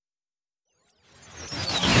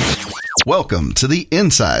Welcome to the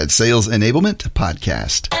Inside Sales Enablement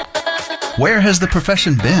Podcast. Where has the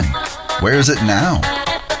profession been? Where is it now?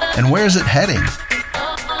 And where is it heading?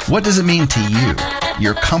 What does it mean to you,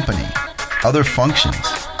 your company, other functions,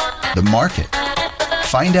 the market?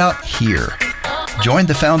 Find out here. Join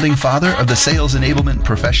the founding father of the sales enablement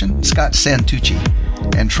profession, Scott Santucci,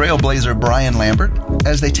 and trailblazer Brian Lambert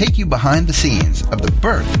as they take you behind the scenes of the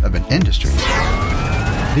birth of an industry.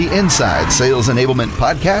 The Inside Sales Enablement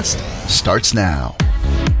Podcast starts now.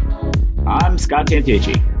 I'm Scott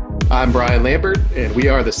Santucci. I'm Brian Lambert, and we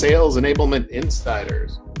are the Sales Enablement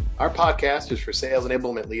Insiders. Our podcast is for sales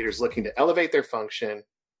enablement leaders looking to elevate their function,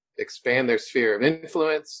 expand their sphere of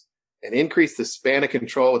influence, and increase the span of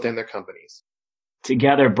control within their companies.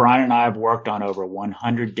 Together, Brian and I have worked on over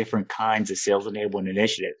 100 different kinds of sales enablement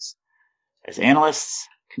initiatives as analysts,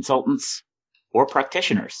 consultants, or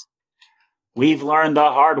practitioners. We've learned the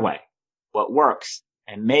hard way what works,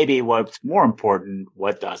 and maybe what's more important,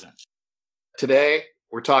 what doesn't. Today,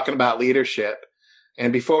 we're talking about leadership.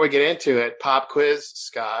 And before we get into it, pop quiz,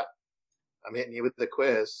 Scott. I'm hitting you with the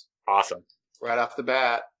quiz. Awesome. Right off the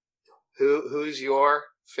bat. Who's your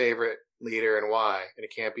favorite leader and why? And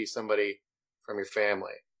it can't be somebody from your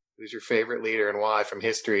family. Who's your favorite leader and why from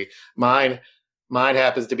history? Mine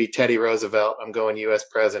happens to be Teddy Roosevelt. I'm going U.S.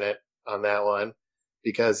 president on that one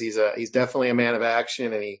because he's definitely a man of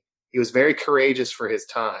action, and he was very courageous for his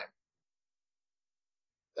time.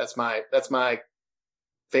 That's my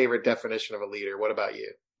favorite definition of a leader. What about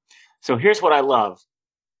you? So here's what I love.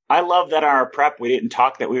 I love that in our prep we didn't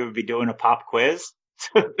talk that we would be doing a pop quiz.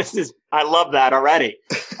 I love that already.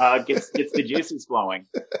 Gets the juices flowing.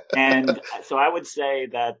 And so I would say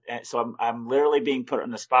that. So I'm literally being put on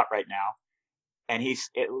the spot right now. And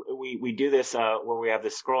we do this where we have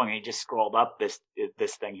this scrolling. And he just scrolled up this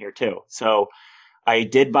thing here too. So I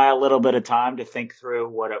did buy a little bit of time to think through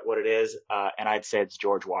what it is, and I'd say it's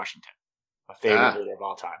George Washington, my favorite leader of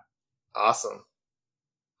all time. Awesome,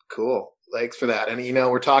 cool. Thanks for that. And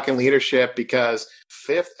we're talking leadership because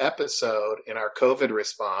 5th episode in our COVID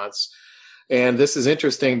response, and this is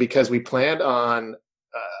interesting because we planned on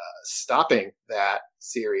stopping that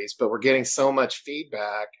series, but we're getting so much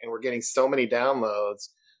feedback and we're getting so many downloads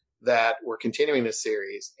that we're continuing this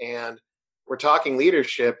series. And we're talking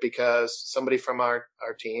leadership because somebody from our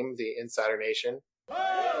team, the Insider Nation,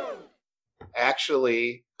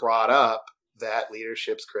 actually brought up that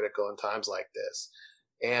leadership's critical in times like this.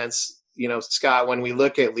 And, Scott, when we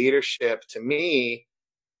look at leadership, to me,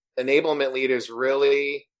 enablement leaders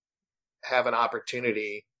really have an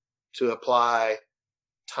opportunity to apply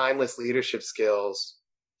timeless leadership skills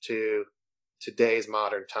to today's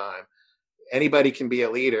modern time. Anybody can be a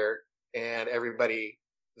leader, and everybody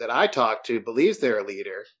that I talk to believes they're a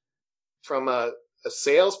leader. From a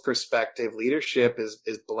sales perspective, leadership is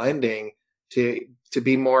blending to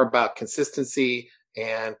be more about consistency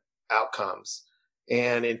and outcomes.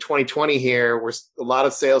 And in 2020 here, a lot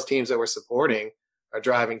of sales teams that we're supporting are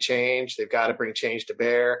driving change. They've got to bring change to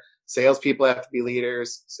bear. Salespeople have to be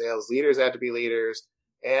leaders. Sales leaders have to be leaders.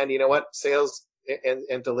 And you know what? Sales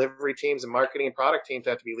and delivery teams and marketing and product teams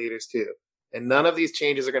have to be leaders too. And none of these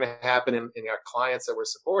changes are going to happen in our clients that we're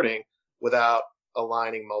supporting without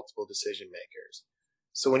aligning multiple decision makers.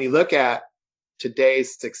 So when you look at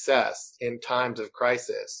today's success in times of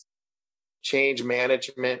crisis, change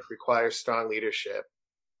management requires strong leadership.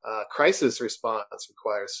 Crisis response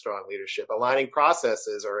requires strong leadership. Aligning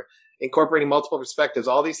processes or incorporating multiple perspectives,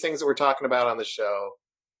 all these things that we're talking about on the show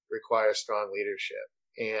require strong leadership.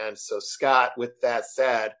 And so, Scott, with that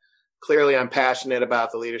said, clearly I'm passionate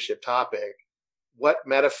about the leadership topic. What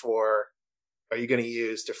metaphor are you going to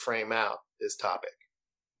use to frame out this topic?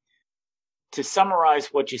 To summarize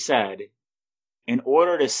what you said, in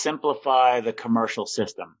order to simplify the commercial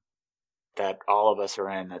system that all of us are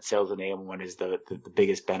in, that sales enablement is the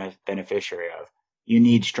biggest beneficiary of, you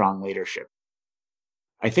need strong leadership.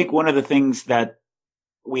 I think one of the things that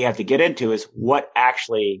we have to get into is what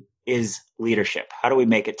actually is leadership. How do we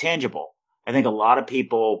make it tangible? I think a lot of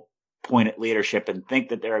people point at leadership and think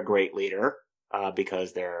that they're a great leader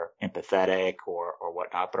because they're empathetic or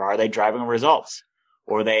whatnot, but are they driving results?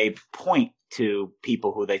 Or they point to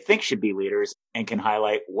people who they think should be leaders and can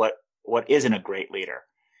highlight what isn't a great leader.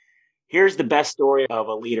 Here's the best story of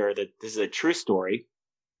a leader that this is a true story,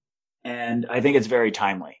 and I think it's very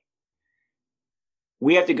timely.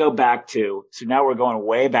 We have to go back so now we're going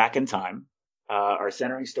way back in time. Our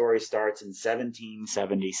centering story starts in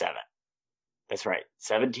 1777. That's right,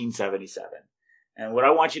 1777. And what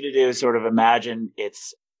I want you to do is sort of imagine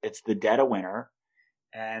it's the dead of winter,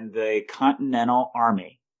 and the Continental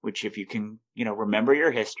Army, which if you can, remember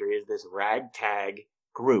your history, is this ragtag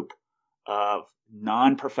group of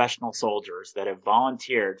non-professional soldiers that have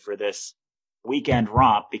volunteered for this weekend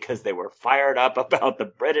romp because they were fired up about the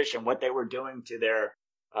British and what they were doing to their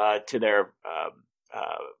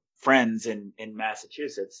friends in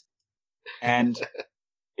Massachusetts. And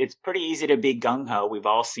it's pretty easy to be gung-ho. We've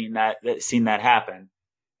all seen that happen.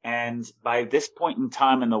 And by this point in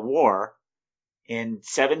time in the war, in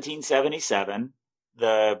 1777,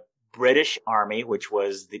 the British Army, which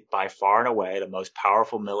was by far and away the most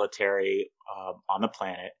powerful military on the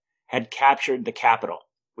planet, had captured the capital,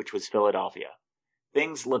 which was Philadelphia.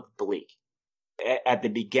 Things looked bleak. At the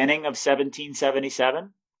beginning of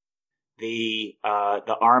 1777, the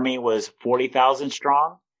army was 40,000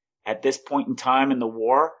 strong. At this point in time in the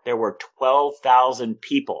war, there were 12,000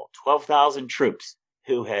 people, 12,000 troops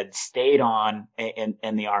who had stayed on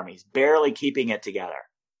in the armies, barely keeping it together.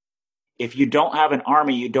 If you don't have an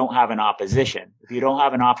army, you don't have an opposition. If you don't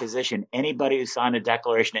have an opposition, anybody who signed the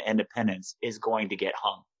Declaration of Independence is going to get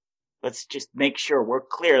hung. Let's just make sure we're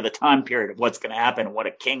clear of the time period of what's going to happen and what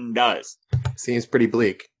a king does. Seems pretty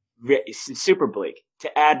bleak. Super bleak.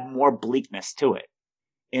 To add more bleakness to it,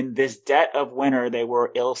 in this debt of winter, they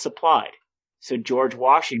were ill supplied. So George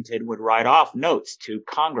Washington would write off notes to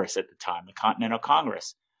Congress at the time, the Continental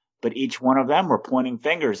Congress. But each one of them were pointing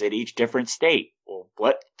fingers at each different state. Well,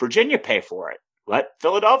 let Virginia pay for it. Let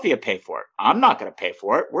Philadelphia pay for it. I'm not going to pay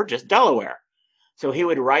for it. We're just Delaware. So he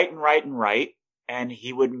would write and write and write, and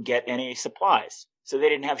he wouldn't get any supplies. So they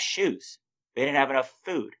didn't have shoes. They didn't have enough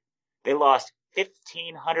food. They lost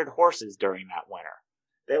 1,500 horses during that winter.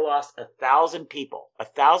 They lost 1,000 people.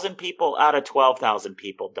 1,000 people out of 12,000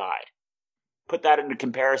 people died. Put that into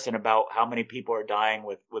comparison about how many people are dying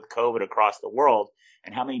with COVID across the world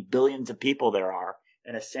and how many billions of people there are.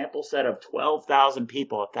 In a sample set of 12,000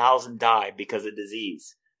 people, 1,000 died because of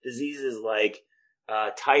disease. Diseases like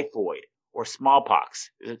typhoid or smallpox.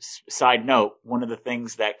 Side note, one of the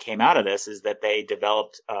things that came out of this is that they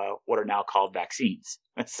developed what are now called vaccines.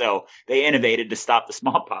 So they innovated to stop the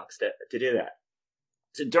smallpox to do that.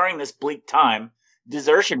 So during this bleak time,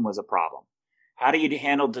 desertion was a problem. How do you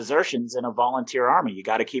handle desertions in a volunteer army? You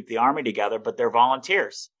got to keep the army together, but they're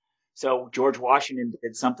volunteers. So George Washington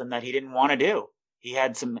did something that he didn't want to do. He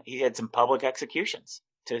had some public executions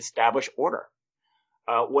to establish order.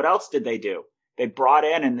 What else did they do? They brought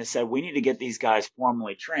in and they said, we need to get these guys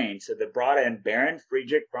formally trained. So they brought in Baron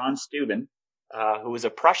Friedrich von Steuben, who was a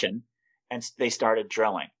Prussian, and they started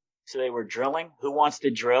drilling. So they were drilling. Who wants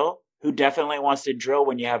to drill? Who definitely wants to drill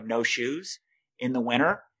when you have no shoes in the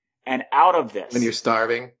winter? And out of this, when you're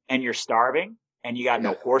starving, and you got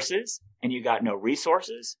no horses, and you got no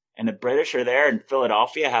resources, and the British are there in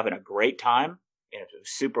Philadelphia having a great time, and it was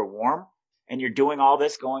super warm, and you're doing all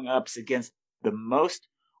this going up against the most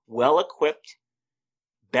well-equipped,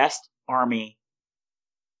 best army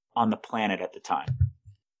on the planet at the time.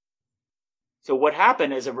 So what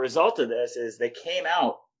happened as a result of this is they came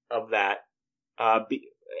out of that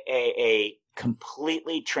a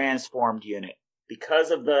completely transformed unit.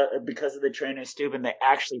 Because of the training of Steuben, they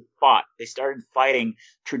actually fought. They started fighting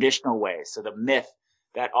traditional ways. So the myth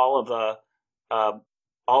that all of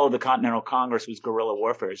the Continental Congress was guerrilla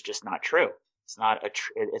warfare is just not true. It's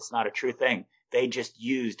not a true thing. They just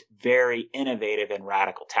used very innovative and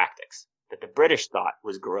radical tactics that the British thought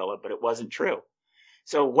was guerrilla, but it wasn't true.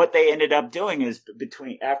 So what they ended up doing is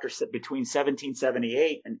between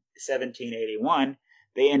 1778 and 1781,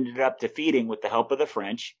 they ended up defeating, with the help of the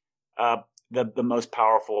French, the most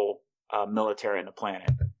powerful military on the planet.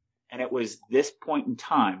 And it was this point in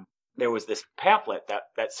time, there was this pamphlet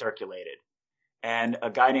that circulated. And a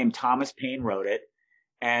guy named Thomas Paine wrote it.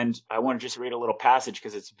 And I want to just read a little passage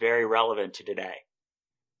because it's very relevant to today.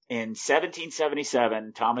 In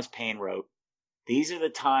 1777, Thomas Paine wrote, "These are the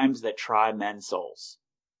times that try men's souls.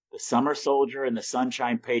 The summer soldier and the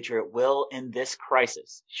sunshine patriot will, in this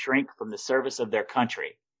crisis, shrink from the service of their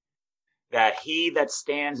country. That he that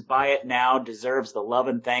stands by it now deserves the love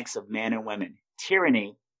and thanks of men and women.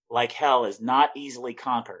 Tyranny, like hell, is not easily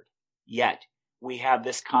conquered. Yet we have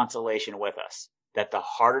this consolation with us, that the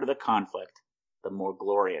harder the conflict, the more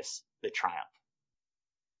glorious the triumph."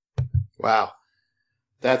 Wow.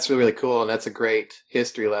 That's really, really cool. And that's a great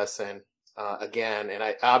history lesson again. And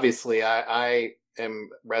I am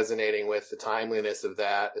resonating with the timeliness of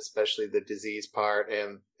that, especially the disease part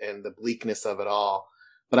and the bleakness of it all.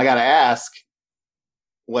 But I got to ask,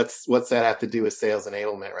 what's that have to do with sales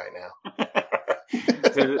enablement right now?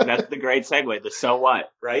 So that's the great segue. The so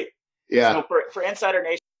what, right? Yeah. So for Insider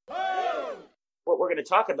Nation, what we're going to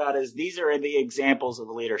talk about is these are the examples of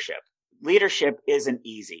leadership. Leadership isn't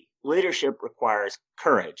easy. Leadership requires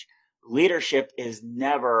courage. Leadership is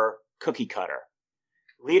never cookie cutter.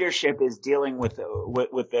 leadership is dealing with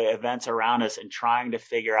the events around us and trying to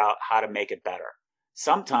figure out how to make it better.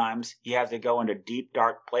 Sometimes you have to go into deep,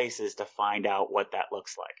 dark places to find out what that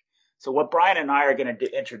looks like. So what Brian and I are going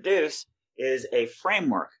to introduce is a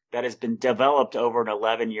framework that has been developed over an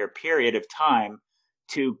 11-year period of time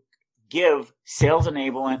to give sales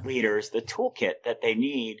enablement leaders the toolkit that they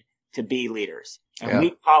need to be leaders. And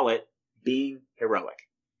we call it being heroic.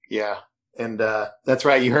 Yeah. And that's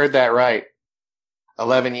right. You heard that right.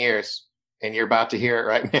 11 years. And you're about to hear it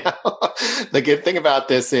right now. The good thing about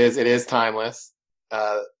this is it is timeless.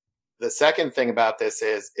 The second thing about this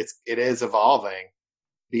is it is evolving.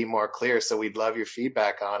 Be more clear. So we'd love your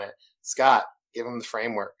feedback on it. Scott, give them the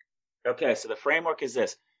framework. Okay. So the framework is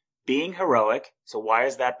this. Being heroic. So why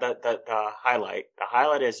is that the highlight? The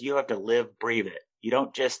highlight is you have to live, breathe it. You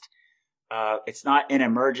don't just, it's not an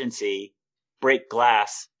emergency, break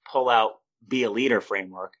glass, pull out, be a leader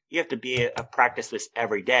framework. You have to practice this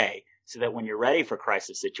every day so that when you're ready for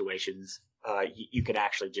crisis situations, you can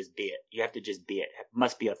actually just be it. You have to just be it. It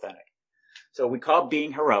must be authentic. So we call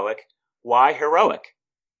being heroic. Why heroic?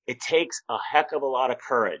 It takes a heck of a lot of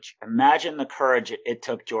courage. Imagine the courage it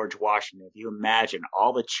took George Washington. If you imagine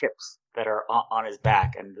all the chips that are on his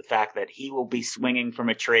back and the fact that he will be swinging from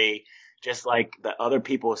a tree just like the other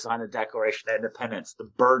people who signed the Declaration of Independence, the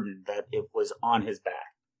burden that it was on his back.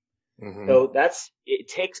 Mm-hmm. So it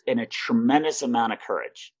takes a tremendous amount of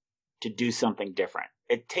courage to do something different.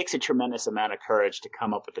 It takes a tremendous amount of courage to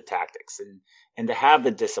come up with the tactics and to have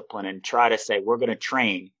the discipline and try to say, we're going to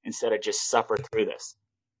train instead of just suffer through this.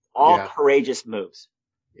 All courageous moves.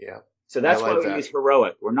 Yeah. So that's why we use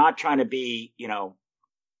heroic. We're not trying to be,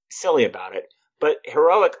 silly about it, but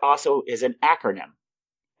heroic also is an acronym.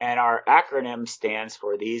 And our acronym stands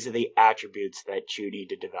for these are the attributes that you need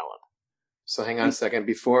to develop. So hang on a second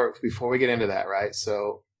before we get into that, right?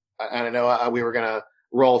 So I know we were going to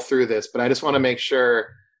roll through this, but I just want to make sure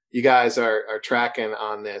you guys are tracking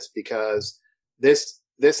on this because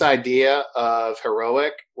this idea of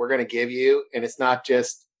heroic, we're going to give you, and it's not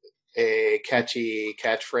just a catchy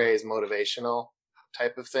catchphrase, motivational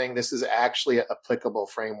type of thing. This is actually an applicable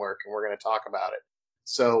framework, and we're going to talk about it.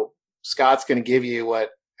 So Scott's going to give you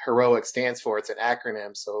what heroic stands for. It's an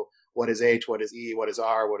acronym. So what is H, what is E, what is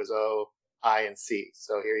R, what is O, I, and C.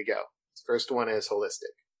 So here you go. First one is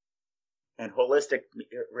holistic. And holistic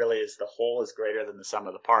really is the whole is greater than the sum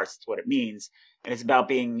of the parts. That's what it means. And it's about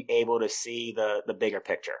being able to see the bigger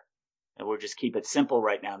picture. And we'll just keep it simple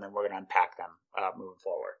right now, and then we're going to unpack them moving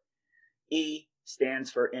forward. E stands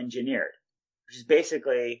for engineered, which is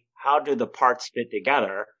basically how do the parts fit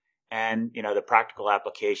together? And, the practical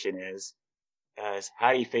application is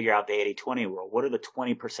how do you figure out the 80-20 rule? What are the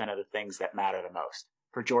 20% of the things that matter the most?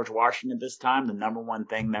 For George Washington at this time, the number one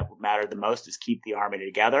thing that mattered the most is keep the army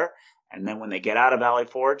together. And then when they get out of Valley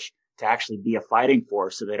Forge, to actually be a fighting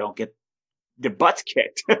force so they don't get their butts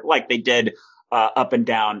kicked like they did up and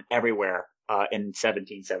down everywhere in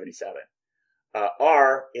 1777.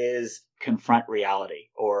 R is confront reality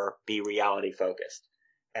or be reality focused.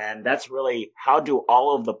 And that's really how do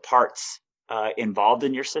all of the parts involved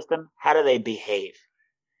in your system, how do they behave?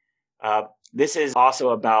 This is also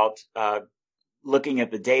about looking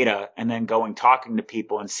at the data and then talking to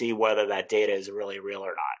people and see whether that data is really real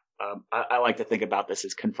or not. I like to think about this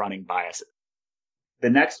as confronting biases.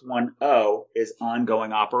 The next one, O, is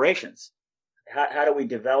ongoing operations. How do we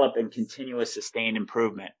develop and continuous sustained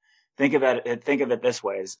improvement? Think of it this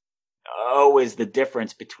way: O is the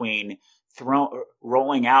difference between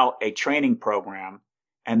rolling out a training program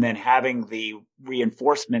and then having the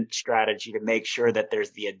reinforcement strategy to make sure that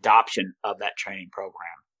there's the adoption of that training program.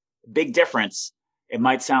 Big difference. It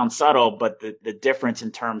might sound subtle, but the difference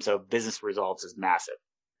in terms of business results is massive.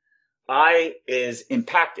 I is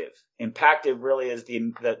impactive. Impactive really is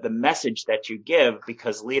the message that you give,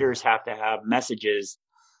 because leaders have to have messages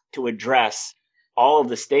to address all of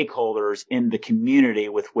the stakeholders in the community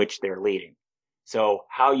with which they're leading. So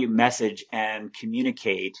how you message and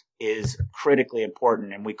communicate is critically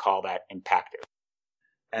important, and we call that impactive.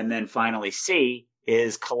 And then finally, C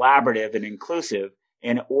is collaborative and inclusive.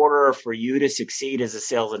 In order for you to succeed as a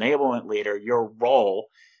sales enablement leader, your role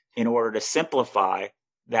in order to simplify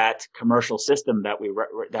that commercial system that we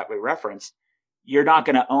referenced, you're not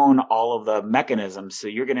going to own all of the mechanisms. So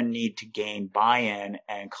you're going to need to gain buy-in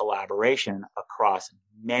and collaboration across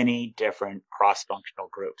many different cross-functional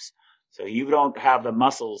groups. So you don't have the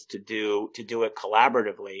muscles to do it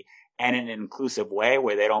collaboratively and in an inclusive way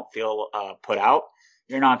where they don't feel put out.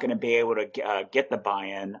 You're not going to be able to get the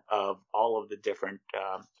buy-in of all of the different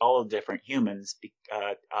humans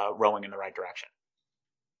rowing in the right direction.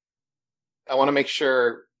 I want to make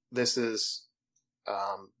sure this is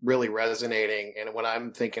really resonating. And what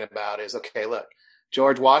I'm thinking about is, okay, look,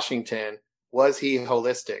 George Washington, was he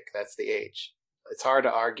holistic? That's the H. It's hard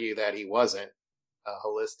to argue that he wasn't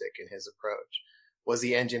holistic in his approach. Was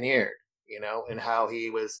he engineered, in how he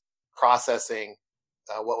was processing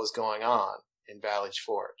what was going on in Ballage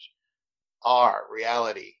Forge? R,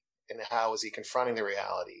 reality, and how was he confronting the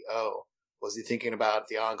reality? O, was he thinking about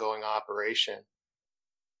the ongoing operation,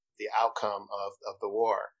 the outcome of the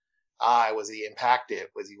war? I, was he impactive?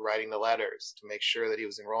 Was he writing the letters to make sure that he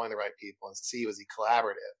was enrolling the right people? And C, was he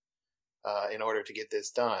collaborative in order to get this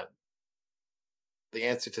done? The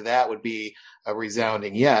answer to that would be a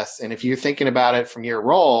resounding yes. And if you're thinking about it from your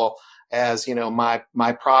role as,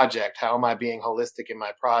 my project, how am I being holistic in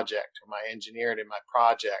my project? Am I engineered in my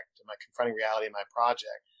project? Am I confronting reality in my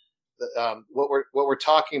project? What we're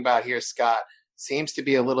talking about here, Scott, seems to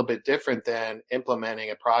be a little bit different than implementing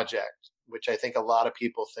a project, which I think a lot of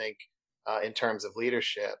people think in terms of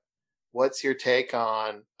leadership. What's your take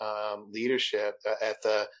on leadership at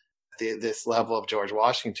this level of George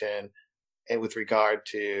Washington, and with regard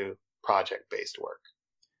to project-based work?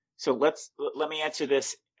 So let me answer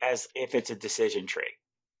this as if it's a decision tree.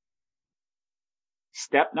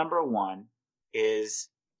 Step number 1 is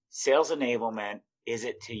sales enablement. Is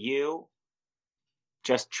it to you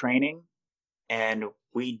just training and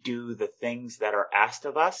we do the things that are asked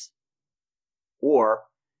of us? Or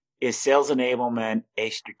is sales enablement a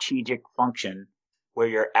strategic function where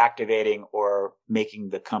you're activating or making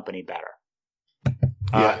the company better?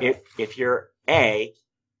 Yeah. If you're A,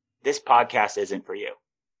 this podcast isn't for you.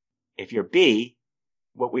 If you're B,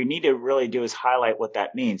 what we need to really do is highlight what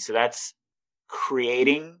that means. So that's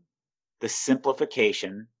creating the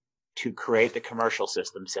simplification to create the commercial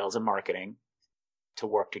system, sales and marketing, to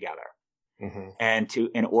work together. Mm-hmm. And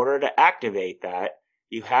in order to activate that,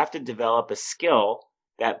 you have to develop a skill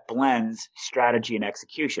that blends strategy and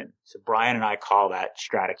execution. So Brian and I call that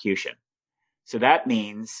stratacution. So that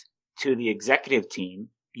means to the executive team,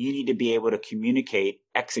 you need to be able to communicate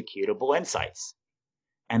executable insights.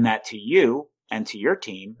 And that to you and to your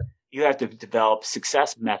team, you have to develop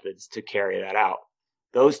success methods to carry that out.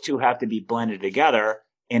 Those two have to be blended together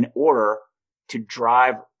in order to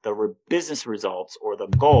drive the business results or the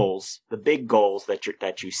goals, the big goals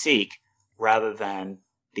that you seek, rather than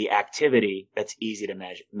the activity that's easy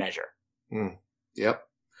to measure. Yep.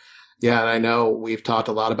 Yeah, and I know we've talked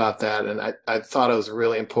a lot about that, and I thought it was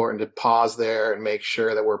really important to pause there and make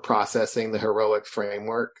sure that we're processing the heroic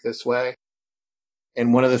framework this way.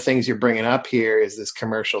 And one of the things you're bringing up here is this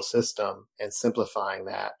commercial system and simplifying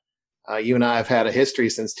that. You and I have had a history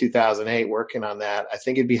since 2008 working on that. I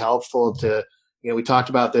think it'd be helpful to, we talked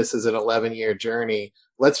about this as an 11-year journey.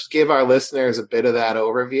 Let's give our listeners a bit of that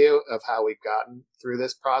overview of how we've gotten through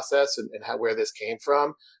this process and where this came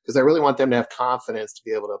from, because I really want them to have confidence to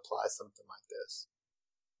be able to apply something like this.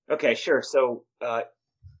 Okay, sure. So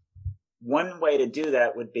one way to do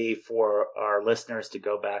that would be for our listeners to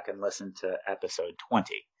go back and listen to episode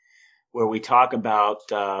 20, where we talk about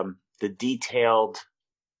the detailed,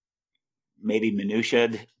 maybe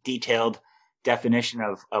detailed definition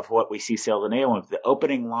of what we see sales enablement. The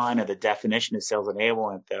opening line of the definition of sales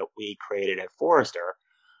enablement that we created at Forrester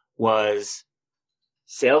was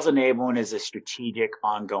sales enablement is a strategic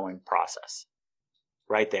ongoing process.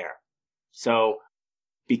 Right there. So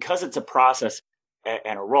because it's a process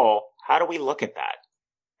and a role, how do we look at that?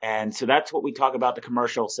 And so that's what we talk about the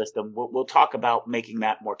commercial system. We'll talk about making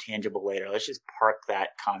that more tangible later. Let's just park that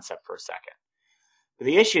concept for a second. But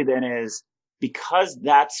the issue then is, because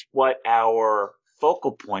that's what our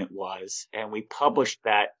focal point was, and we published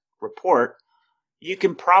that report, you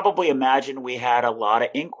can probably imagine we had a lot of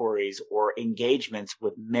inquiries or engagements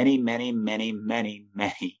with many, many, many, many,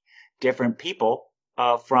 many different people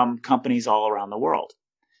from companies all around the world.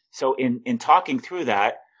 So in talking through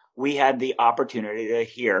that, we had the opportunity to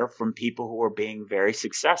hear from people who were being very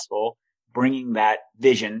successful, bringing that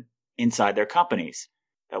vision inside their companies.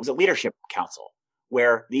 That was a leadership council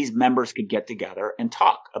where these members could get together and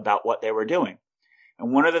talk about what they were doing.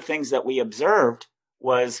 And one of the things that we observed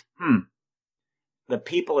was, the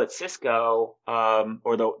people at Cisco,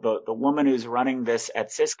 or the woman who's running this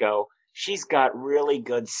at Cisco, she's got really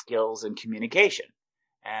good skills in communication.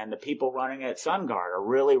 And the people running at SunGard are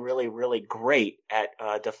really, really, really great at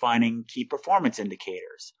defining key performance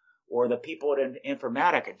indicators. Or the people at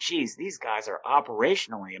Informatica, geez, these guys are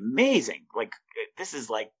operationally amazing. Like, this is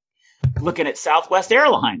like looking at Southwest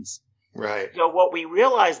Airlines. Right. So what we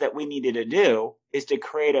realized that we needed to do is to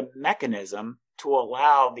create a mechanism to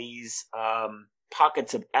allow these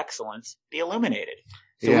pockets of excellence be illuminated.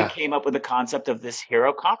 So we came up with the concept of this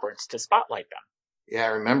hero conference to spotlight them. Yeah, I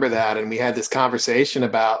remember that. And we had this conversation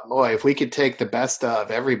about, boy, if we could take the best of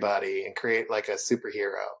everybody and create like a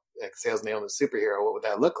superhero, like sales enablement superhero, what would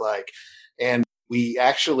that look like? And we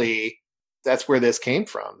actually, that's where this came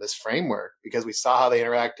from, this framework, because we saw how they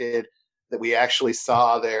interacted, that we actually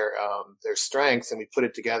saw their strengths, and we put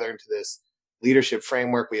it together into this leadership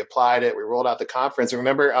framework. We applied it. We rolled out the conference. And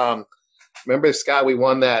remember, Scott, we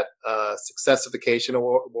won that Successification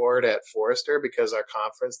Award at Forrester because our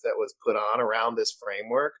conference that was put on around this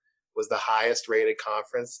framework was the highest rated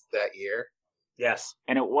conference that year. Yes,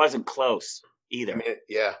 and it wasn't close either. I mean,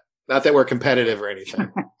 yeah, not that we're competitive or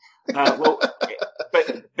anything.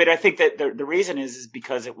 But I think that the reason is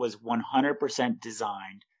because it was 100%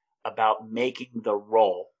 designed about making the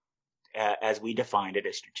role, as we defined it,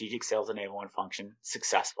 a strategic sales enablement function,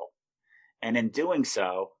 successful. And in doing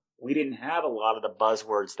so, we didn't have a lot of the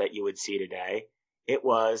buzzwords that you would see today. It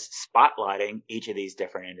was spotlighting each of these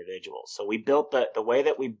different individuals. So we built the way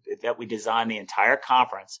that we designed the entire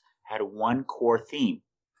conference had one core theme.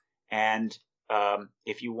 And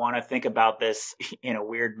if you want to think about this in a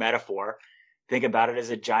weird metaphor, think about it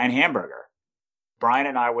as a giant hamburger. Brian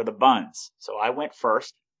and I were the buns. So I went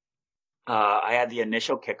first. I had the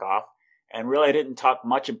initial kickoff, and really I didn't talk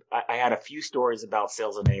much. I had a few stories about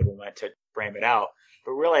sales enablement to frame it out.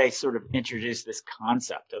 But really, I sort of introduced this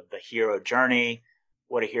concept of the hero journey,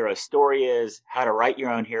 what a hero story is, how to write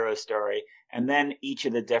your own hero story, and then each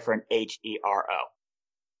of the different HERO.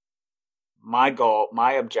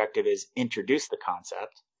 My objective is introduce the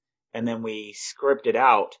concept, and then we scripted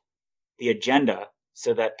out the agenda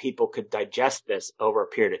so that people could digest this over a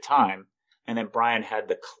period of time. And then Brian had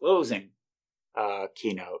the closing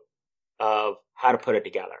keynote of how to put it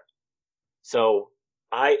together. So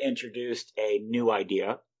I introduced a new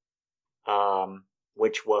idea,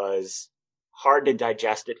 which was hard to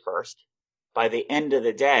digest at first. By the end of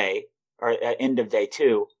the day, or at end of day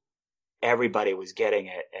 2, everybody was getting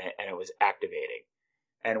it, and it was activating.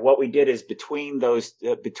 And what we did is between those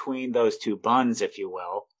two buns, if you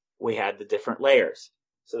will, we had the different layers.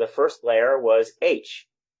 So the first layer was H,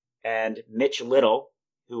 and Mitch Little,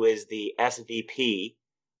 who is the SVP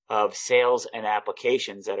of Sales and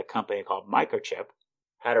Applications at a company called Microchip,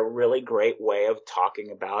 had a really great way of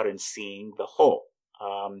talking about and seeing the whole.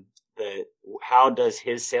 How does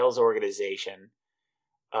his sales organization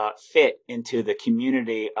fit into the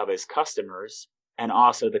community of his customers and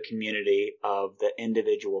also the community of the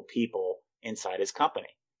individual people inside his company?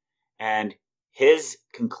 And his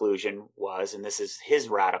conclusion was, and this is his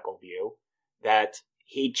radical view, that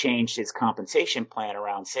he changed his compensation plan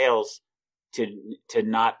around sales to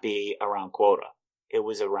not be around quota. It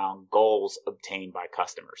was around goals obtained by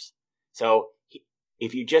customers. So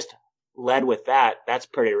if you just led with that, that's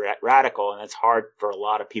pretty radical, and it's hard for a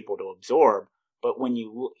lot of people to absorb. But when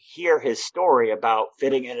you hear his story about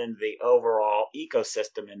fitting it into the overall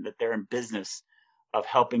ecosystem and that they're in business of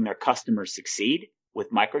helping their customers succeed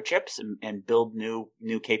with microchips and build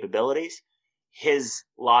new capabilities, his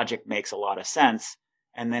logic makes a lot of sense.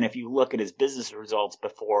 And then if you look at his business results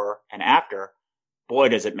before and after, boy,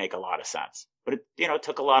 does it make a lot of sense. But it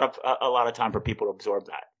took a lot of time for people to absorb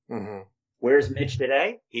that. Mm-hmm. Where's Mitch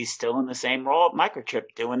today? He's still in the same role at Microchip,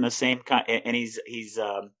 doing the same kind, and he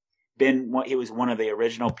was one of the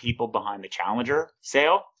original people behind the Challenger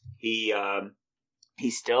sale. He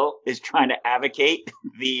still is trying to advocate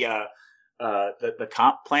the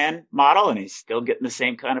comp plan model, and he's still getting the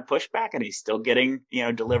same kind of pushback, and he's still getting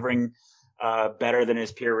delivering better than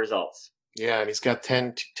his peer results. Yeah, and he's got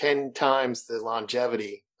 10 times the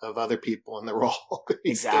longevity of other people in the role.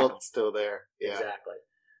 He's exactly. still there. Yeah. Exactly.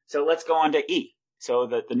 So let's go on to E. So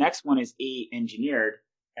the next one is E, engineered,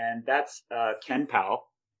 and that's Ken Powell.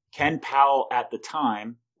 Ken Powell at the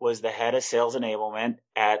time was the head of sales enablement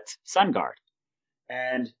at SunGard.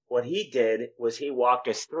 And what he did was he walked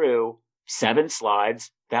us through 7 slides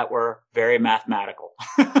that were very mathematical,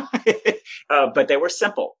 but they were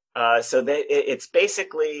simple. It's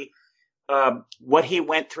basically what he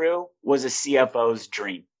went through was a CFO's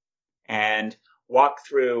dream, and walk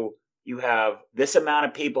through. You have this amount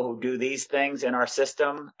of people who do these things in our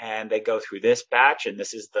system, and they go through this batch, and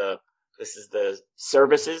this is the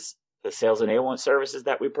services, the sales enablement services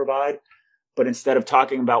that we provide. But instead of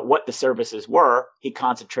talking about what the services were, he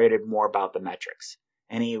concentrated more about the metrics.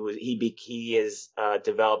 And he has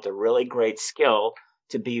developed a really great skill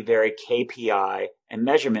to be very KPI and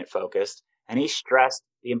measurement focused. And he stressed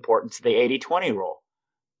the importance of the 80-20 rule.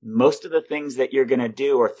 Most of the things that you're going to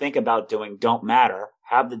do or think about doing don't matter.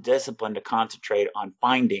 Have the discipline to concentrate on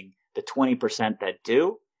finding the 20% that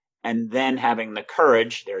do, and then having the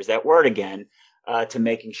courage, there's that word again, to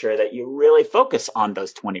making sure that you really focus on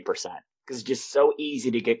those 20%. because it's just so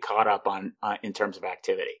easy to get caught up on in terms of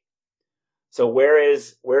activity. So where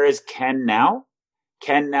is Ken now?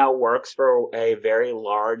 Ken now works for a very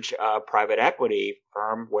large private equity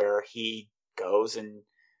firm where he goes and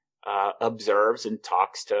observes and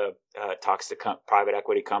talks to private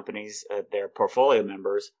equity companies, their portfolio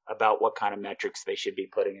members, about what kind of metrics they should be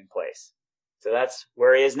putting in place. So that's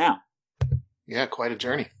where he is now. Yeah, quite a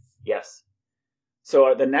journey. Yes.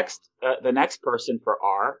 So the next person for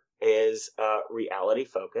R is reality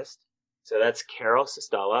focused. So that's Carol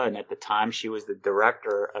Sestella, and at the time she was the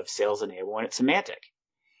director of sales enablement at Symantec.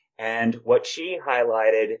 And what she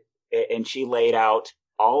highlighted, and she laid out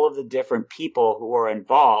all of the different people who are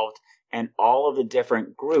involved and all of the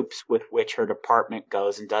different groups with which her department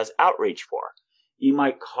goes and does outreach for. You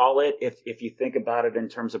might call it, if you think about it in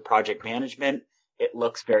terms of project management, it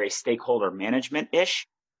looks very stakeholder management-ish,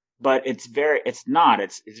 but it's not.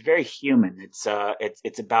 It's very human.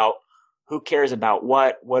 It's about who cares about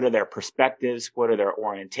what are their perspectives, what are their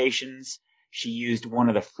orientations. She used one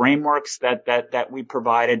of the frameworks that we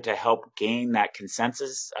provided to help gain that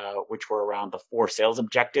consensus, which were around the 4 sales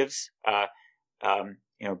objectives.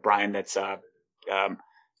 Brian, that's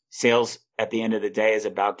sales at the end of the day is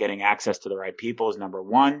about getting access to the right people is number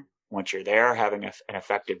 1. Once you're there, having an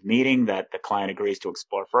effective meeting that the client agrees to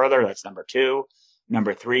explore further, that's number 2.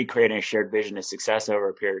 Number 3, creating a shared vision of success over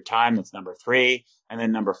a period of time, that's number 3. And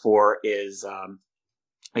then number 4 is,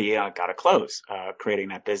 got to close, creating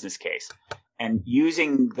that business case. And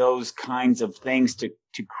using those kinds of things to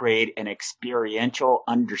create an experiential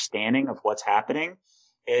understanding of what's happening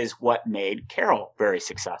is what made Carol very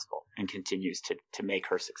successful and continues to make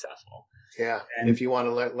her successful. Yeah. And if you want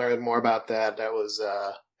to learn more about that, that was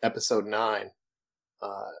episode 9.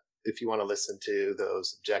 If you want to listen to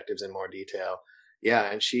those objectives in more detail.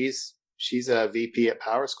 Yeah. And she's a VP at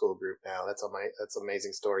Power School Group now. That's an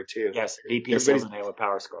amazing story too. Yes. VP of Sales Enablement at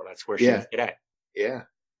Power School. That's where she is today. Yeah.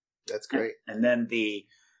 That's great. And then the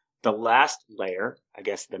last layer, I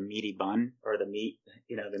guess the meaty bun or the meat,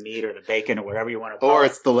 the meat or the bacon or whatever you want to call it. Or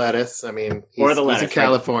it's the lettuce. I mean, he's in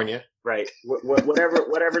California. Right. Whatever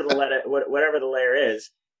the layer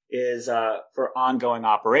is for ongoing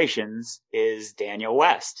operations is Daniel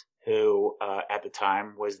West, who at the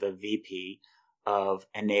time was the VP of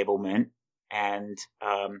enablement and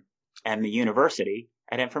the university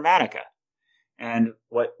at Informatica. And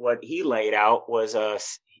what he laid out was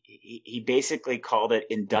he basically called it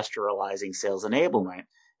industrializing sales enablement.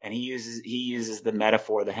 And he uses the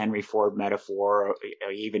metaphor, the Henry Ford metaphor.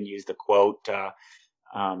 He even used the quote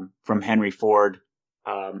from Henry Ford.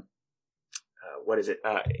 What is it?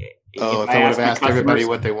 If I would have asked everybody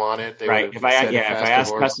what they wanted, they right. If I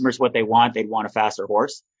asked customers what they want, they'd want a faster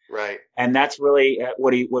horse. Right. And that's really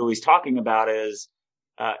what he was talking about is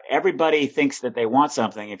everybody thinks that they want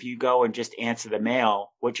something. If you go and just answer the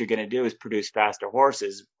mail, what you're going to do is produce faster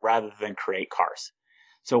horses rather than create cars.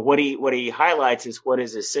 So what he highlights is what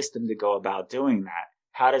is his system to go about doing that?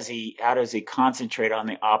 How does he concentrate on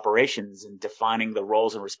the operations and defining the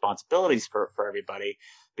roles and responsibilities for everybody?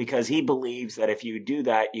 Because he believes that if you do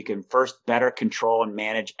that, you can first better control and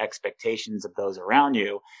manage expectations of those around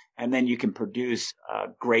you, and then you can produce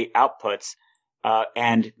great outputs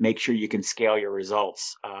and make sure you can scale your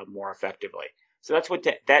results more effectively. So that's what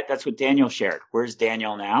that's what Daniel shared. Where's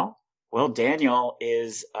Daniel now? Well, Daniel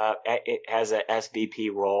has a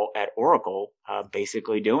SVP role at Oracle,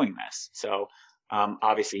 basically doing this. So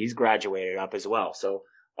obviously he's graduated up as well. So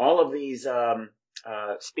all of these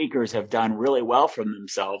speakers have done really well for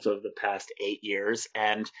themselves over the past 8 years,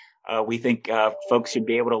 and we think folks should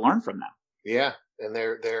be able to learn from them. Yeah, and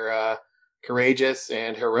they're courageous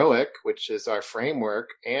and heroic, which is our framework,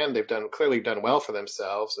 and they've clearly done well for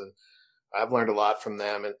themselves. And I've learned a lot from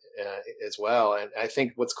them as well. And I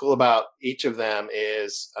think what's cool about each of them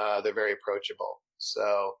is they're very approachable.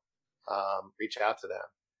 So reach out to them.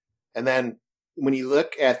 And then when you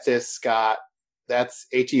look at this, Scott, that's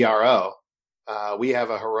HERO. We have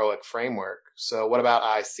a heroic framework. So what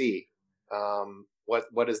about IC?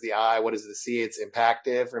 What is the I? What is the C? It's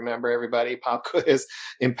impactive. Remember, everybody, pop quiz,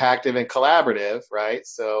 impactive and collaborative, right?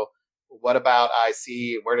 So what about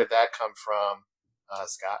IC? Where did that come from,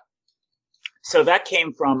 Scott? So that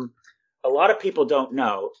came from, a lot of people don't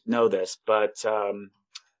know this, but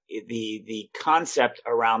the concept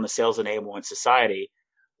around the Sales Enablement Society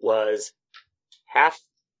was half,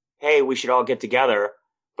 hey, we should all get together,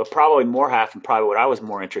 but probably more half, and probably what I was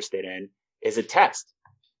more interested in, is a test.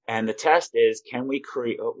 And the test is, can we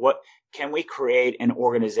create an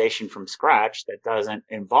organization from scratch that doesn't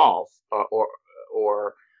involve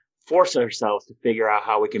or force ourselves to figure out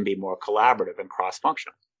how we can be more collaborative and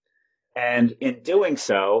cross-functional? And in doing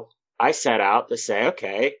so, I set out to say,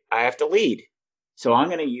 okay, I have to lead. So I'm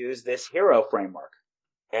going to use this hero framework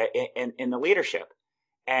in the leadership.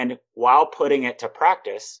 And while putting it to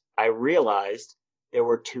practice, I realized there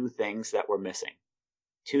were two things that were missing.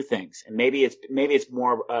 Two things. And maybe it's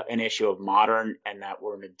more an issue of modern, and that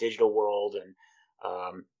we're in a digital world,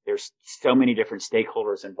 and there's so many different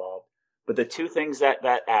stakeholders involved. But the two things that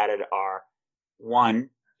added are, one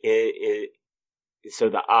is so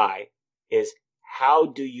the I is, how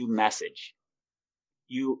do you message?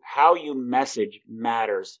 How you message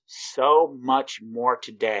matters so much more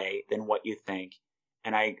today than what you think.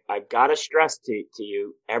 And I gotta stress to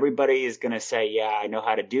you, everybody is gonna say, yeah, I know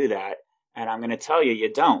how to do that. And I'm gonna tell you,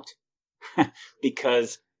 you don't.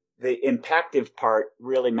 Because the impactive part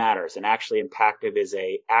really matters. And actually, impactive is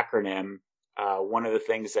a acronym. One of the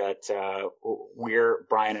things that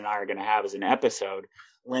Brian and I are gonna have as an episode,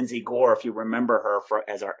 Lindsay Gore, if you remember her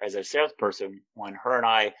as a salesperson, when her and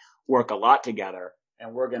I work a lot together,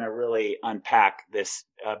 and we're going to really unpack this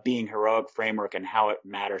being heroic framework and how it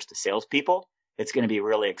matters to salespeople. It's going to be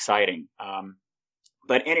really exciting.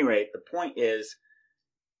 But anyway, the point is,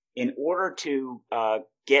 in order to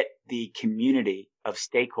get the community of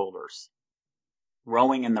stakeholders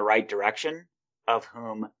rowing in the right direction, of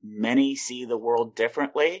whom many see the world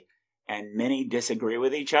differently and many disagree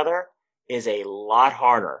with each other, is a lot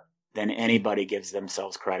harder than anybody gives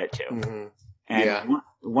themselves credit to. Mm-hmm. And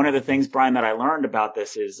one of the things, Brian, that I learned about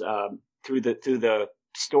this is through the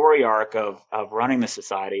story arc of running the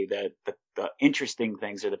society, that the interesting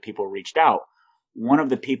things are the people reached out. One of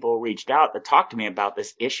the people reached out that talked to me about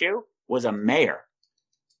this issue was a mayor.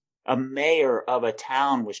 A mayor of a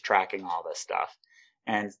town was tracking all this stuff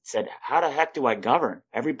and said, how the heck do I govern?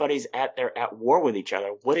 Everybody's at war with each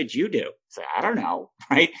other. What did you do? I said, I don't know,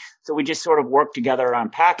 right? So we just sort of worked together to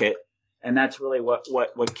unpack it. And that's really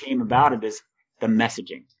what came about it, is the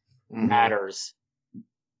messaging matters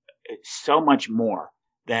so much more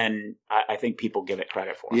than I think people give it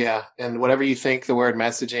credit for. Yeah. And whatever you think the word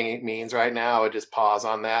messaging means right now, I would just pause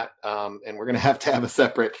on that. And we're going to have a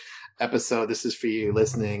separate episode. This is for you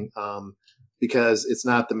listening, because it's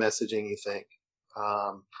not the messaging you think.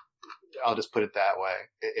 I'll just put it that way.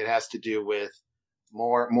 It has to do with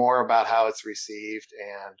more about how it's received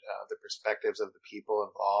and the perspectives of the people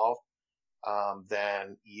involved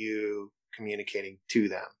than you communicating to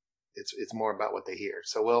them. It's more about what they hear.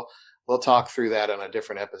 So we'll talk through that on a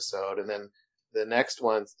different episode. And then the next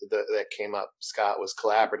one that came up, Scott, was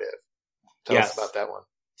collaborative. Tell us about that one.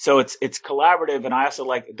 So it's collaborative, and I also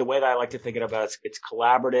like the way that I like to think about it. It's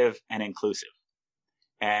collaborative and inclusive,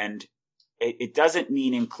 and it doesn't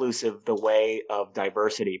mean inclusive the way of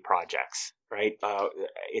diversity projects, right?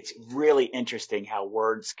 It's really interesting how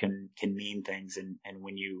words can mean things, and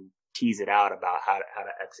when you tease it out about how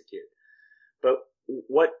to execute. But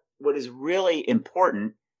what is really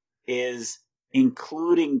important is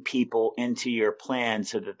including people into your plan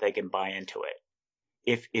so that they can buy into it.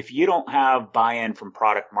 If you don't have buy-in from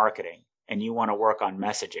product marketing and you want to work on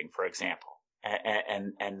messaging, for example,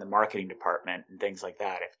 and the marketing department and things like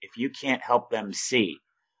that, if you can't help them see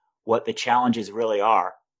what the challenges really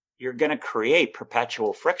are, you're going to create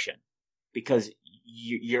perpetual friction, because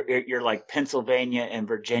you're like Pennsylvania and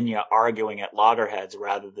Virginia arguing at loggerheads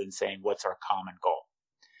rather than saying, what's our common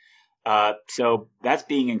goal? So that's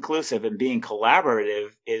being inclusive, and being collaborative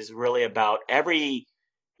is really about every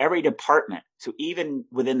department. So even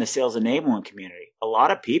within the sales enablement community, a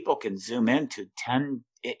lot of people can zoom into 10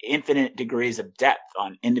 infinite degrees of depth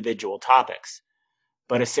on individual topics,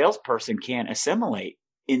 but a salesperson can't assimilate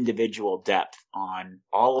individual depth on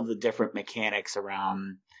all of the different mechanics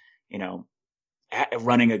around,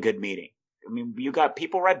 running a good meeting. I mean, you got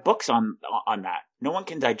people write books on that. No one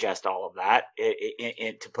can digest all of that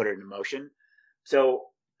to put it in motion. So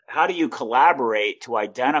how do you collaborate to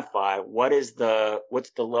identify what's the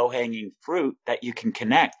low hanging fruit that you can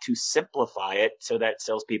connect to simplify it so that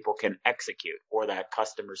salespeople can execute or that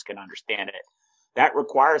customers can understand it? That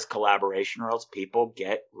requires collaboration, or else people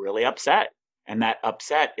get really upset. And that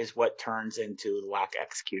upset is what turns into lack of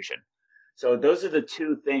execution. So those are the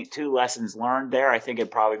two lessons learned there. I think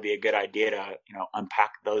it'd probably be a good idea to,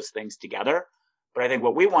 unpack those things together. But I think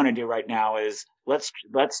what we want to do right now is let's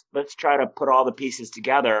try to put all the pieces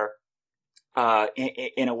together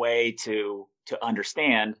in a way to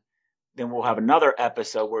understand. Then we'll have another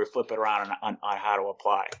episode where we flip it around on how to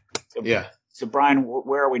apply. So Brian,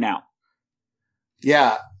 where are we now?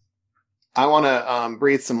 Yeah. I want to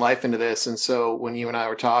breathe some life into this. And so when you and I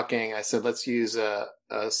were talking, I said, let's use a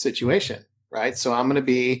situation, right? So I'm going to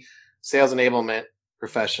be sales enablement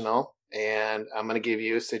professional, and I'm going to give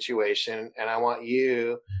you a situation, and I want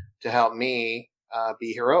you to help me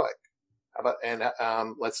be heroic.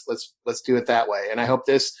 Let's do it that way. And I hope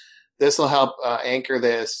this will help anchor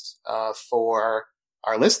this for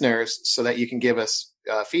our listeners, so that you can give us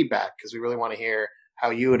feedback, because we really want to hear how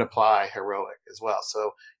you would apply heroic as well.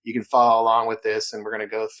 So you can follow along with this, and we're going to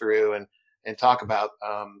go through and talk about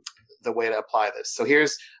the way to apply this. So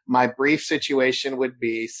here's my brief situation would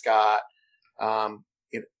be, Scott.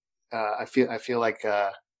 I feel like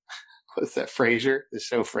what's that, Frasier? The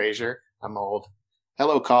show Frasier. I'm old.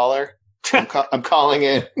 Hello, caller. I'm calling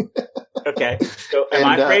in. Okay. So am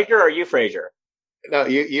I Frasier or are you Frasier? No,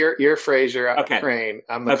 you're Frasier. Okay. Crane.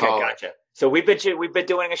 I'm the caller. Gotcha. So we've been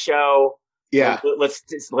doing a show. Yeah. So let's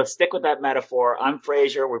stick with that metaphor. I'm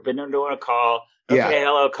Frasier. We've been doing a call. Okay. Yeah.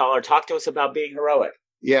 Hello, caller. Talk to us about being heroic.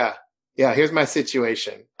 Yeah. Yeah. Here's my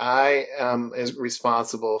situation. I am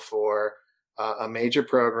responsible for a major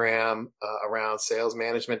program around sales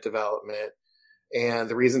management development. And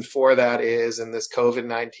the reason for that is, in this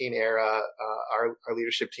COVID-19 era, our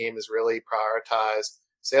leadership team has really prioritized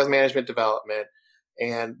sales management development.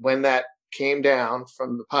 And when that came down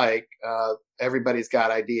from the pike, everybody's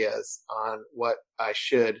got ideas on what I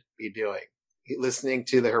should be doing. Listening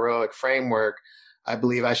to the heroic framework, I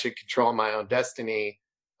believe I should control my own destiny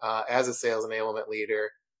as a sales enablement leader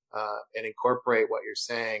and incorporate what you're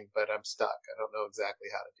saying, but I'm stuck. I don't know exactly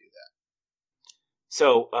how to do that.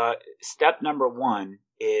 So step number one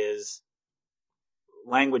is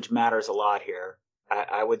language matters a lot here.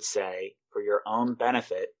 I would say, for your own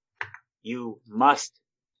benefit, you must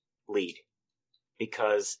lead,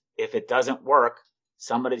 because if it doesn't work,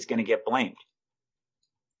 somebody's going to get blamed,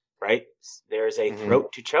 right? There's a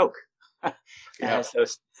throat to choke. Yeah. So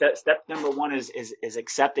step number one is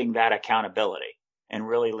accepting that accountability and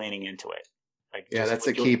really leaning into it. Like, yeah, that's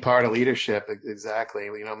a key part of leadership. Exactly.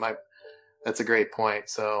 That's a great point.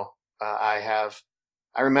 So I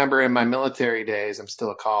remember in my military days, I'm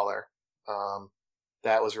still a caller.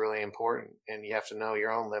 That was really important. And you have to know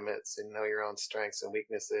your own limits and know your own strengths and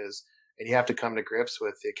weaknesses. And you have to come to grips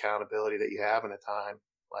with the accountability that you have in a time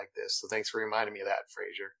like this. So thanks for reminding me of that,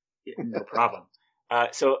 Frasier. Yeah, no problem.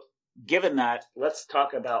 So given that, let's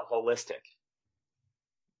talk about holistic.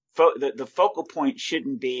 The focal point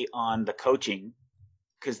shouldn't be on the coaching,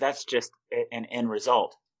 because that's just an end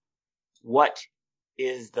result. What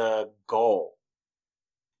is the goal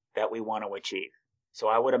that we want to achieve? So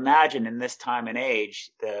I would imagine in this time and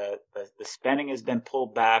age, the spending has been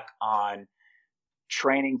pulled back on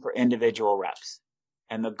training for individual reps.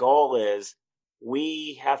 And the goal is,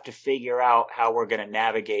 we have to figure out how we're going to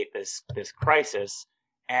navigate this crisis.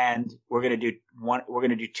 And we're going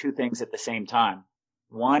to do two things at the same time.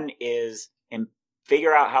 One is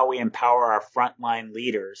figure out how we empower our frontline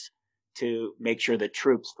leaders to make sure the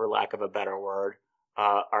troops, for lack of a better word,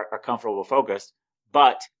 are comfortable, focused,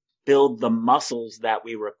 but build the muscles that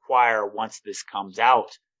we require once this comes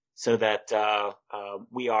out, so that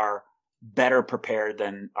we are better prepared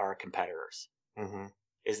than our competitors. Mm-hmm.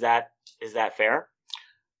 Is that fair?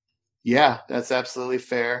 Yeah, that's absolutely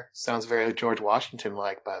fair. Sounds very George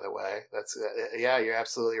Washington-like, by the way. That's yeah, you're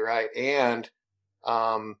absolutely right. And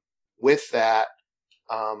with that,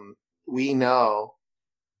 we know,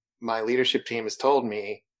 my leadership team has told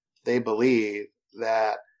me, they believe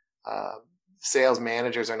that sales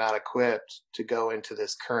managers are not equipped to go into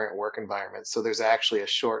this current work environment. So there's actually a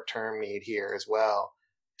short-term need here as well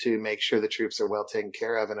to make sure the troops are well taken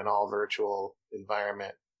care of in an all virtual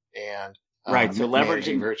environment, and right. So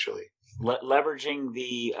leveraging virtually, leveraging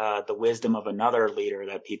the wisdom of another leader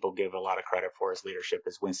that people give a lot of credit for his leadership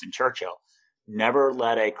is Winston Churchill. Never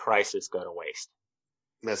let a crisis go to waste.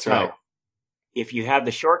 That's right. If you have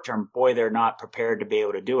the short term, boy, they're not prepared to be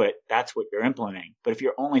able to do it. That's what you're implementing. But if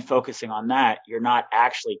you're only focusing on that, you're not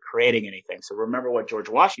actually creating anything. So remember what George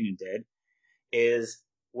Washington did is,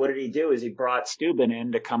 what did he do? Is he brought Steuben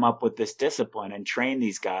in to come up with this discipline and train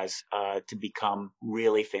these guys to become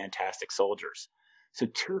really fantastic soldiers. So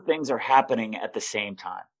two things are happening at the same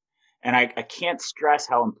time. And I can't stress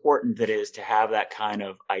how important it is to have that kind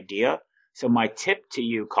of idea. So my tip to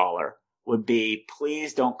you, caller, would be,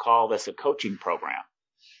 please don't call this a coaching program,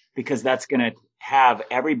 because that's going to have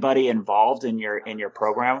everybody involved in your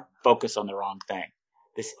program focus on the wrong thing.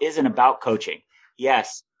 This isn't about coaching.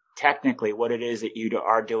 Yes, technically what it is that you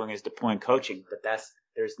are doing is deploying coaching, but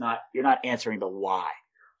you're not answering the why.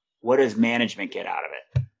 What does management get out of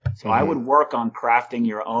it? So I would work on crafting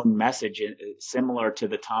your own message similar to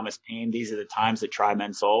the Thomas Paine, these are the times that try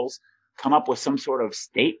men's souls. Come up with some sort of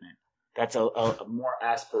statement that's a more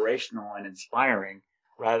aspirational and inspiring,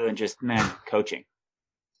 rather than just coaching.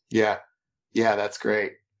 Yeah, that's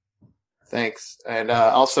great. Thanks. And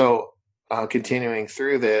also continuing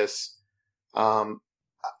through this,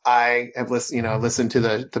 I have listened to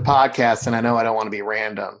the podcast, and I know I don't want to be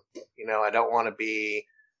random. I don't want to be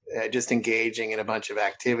just engaging in a bunch of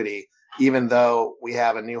activity, even though we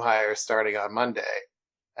have a new hire starting on Monday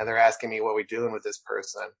and they're asking me what we're doing with this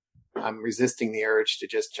person. I'm resisting the urge to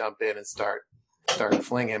just jump in and start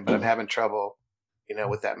flinging, but I'm having trouble,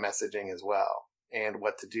 with that messaging as well, and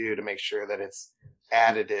what to do to make sure that it's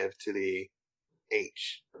additive to the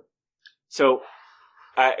H. So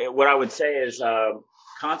what I would say is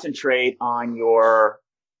concentrate on your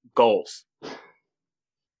goals.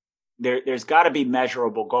 There's got to be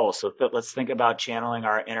measurable goals. So let's think about channeling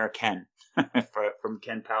our inner Ken from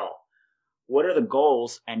Ken Powell. What are the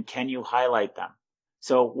goals, and can you highlight them?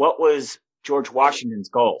 So what was George Washington's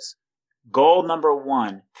goals? Goal number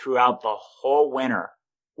one throughout the whole winter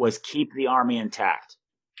was keep the army intact.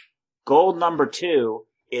 Goal number two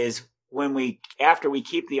is after we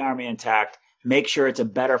keep the army intact, make sure it's a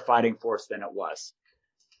better fighting force than it was.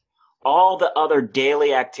 All the other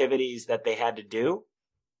daily activities that they had to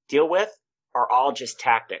deal with are all just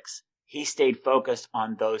tactics. He stayed focused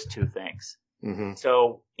on those two things. Mm-hmm.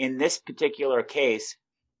 So in this particular case,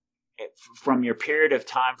 from your period of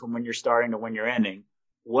time from when you're starting to when you're ending,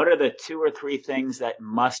 what are the 2 or 3 things that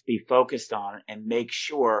must be focused on, and make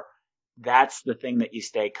sure that's the thing that you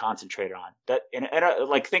stay concentrated on.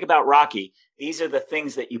 Like think about Rocky. These are the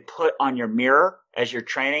things that you put on your mirror as you're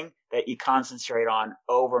training that you concentrate on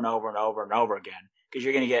over and over and over and over again, because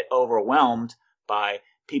you're going to get overwhelmed by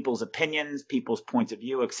people's opinions, people's points of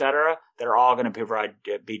view, etc., that are all going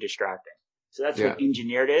to be distracting. So that's what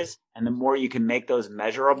engineered is. And the more you can make those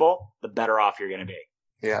measurable, the better off you're going to be.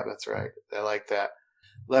 Yeah, that's right. I like that.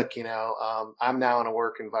 Look, I'm now in a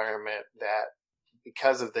work environment that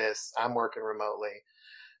because of this, I'm working remotely,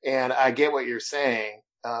 and I get what you're saying.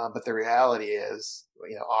 But the reality is,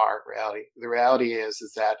 the reality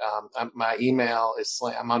is that, my email is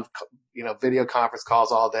I'm on, video conference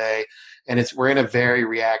calls all day, and we're in a very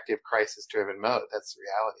reactive, crisis driven mode. That's the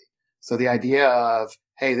reality. So the idea of,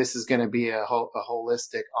 hey, this is going to be a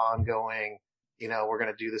holistic, ongoing, we're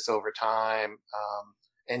going to do this over time,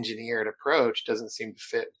 engineered approach doesn't seem to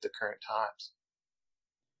fit the current times.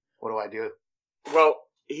 What do I do? Well,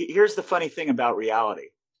 here's the funny thing about reality.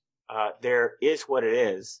 There is what it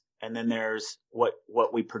is, and then there's what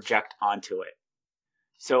we project onto it.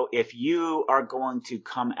 So if you are going to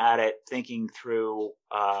come at it thinking through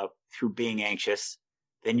being anxious,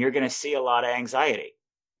 then you're going to see a lot of anxiety.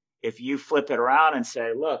 If you flip it around and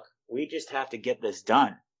say, look, we just have to get this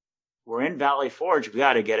done. We're in Valley Forge. We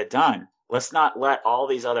got to get it done. Let's not let all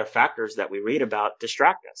these other factors that we read about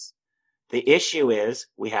distract us. The issue is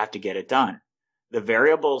we have to get it done. The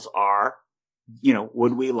variables are,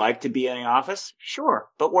 would we like to be in the office? Sure,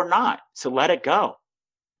 but we're not. So let it go.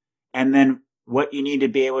 And then what you need to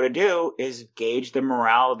be able to do is gauge the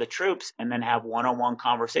morale of the troops and then have one-on-one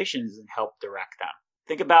conversations and help direct them.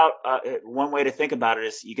 Think about one way to think about it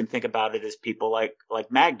is you can think about it as people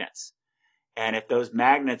like magnets. And if those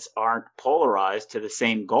magnets aren't polarized to the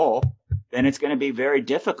same goal, then it's going to be very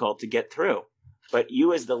difficult to get through. But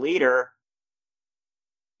you as the leader,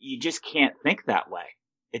 you just can't think that way.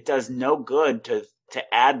 It does no good to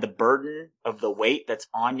add the burden of the weight that's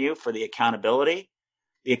on you for the accountability.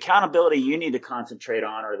 The accountability you need to concentrate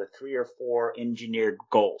on are the 3 or 4 engineered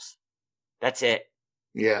goals. That's it.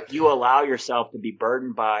 Yeah. If you allow yourself to be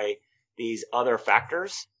burdened by these other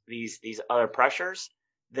factors, these other pressures,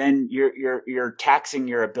 then you're taxing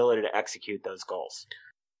your ability to execute those goals.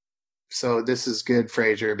 So this is good,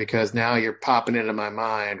 Fraser, because now you're popping into my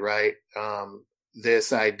mind, right?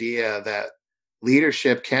 This idea that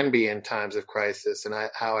leadership can be in times of crisis, and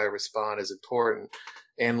how I respond is important.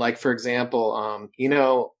 And like, for example,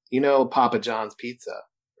 Papa John's Pizza,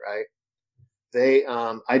 right?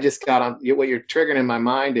 I just got on, what you're triggering in my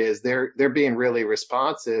mind is they're being really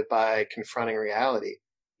responsive by confronting reality.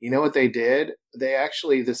 You know what they did? They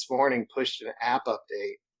actually this morning pushed an app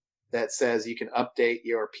update that says you can update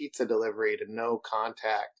your pizza delivery to no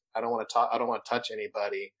contact. I don't want to touch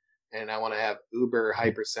anybody. And I want to have uber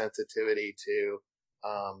hypersensitivity to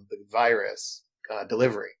the virus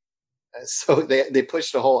delivery. So they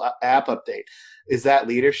pushed a whole app update. Is that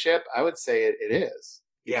leadership? I would say it is,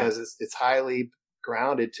 because it's highly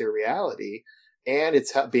grounded to reality, and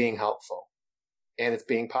it's being helpful, and it's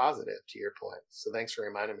being positive, to your point. So thanks for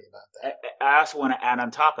reminding me about that. I also want to add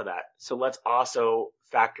on top of that. So let's also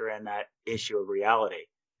factor in that issue of reality.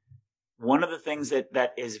 One of the things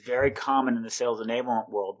that is very common in the sales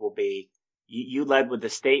enablement world will be, you led with the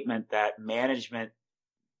statement that management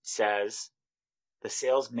says the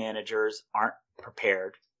sales managers aren't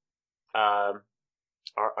prepared, aren't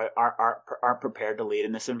prepared to lead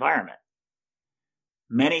in this environment.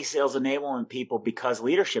 Many sales enablement people, because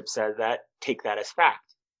leadership says that, take that as fact.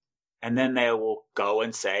 And then they will go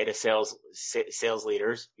and say to sales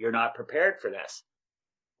leaders, you're not prepared for this.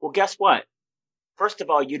 Well, guess what? First of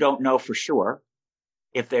all, you don't know for sure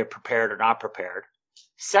if they're prepared or not prepared.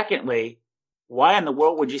 Secondly, why in the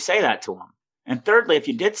world would you say that to them? And thirdly, if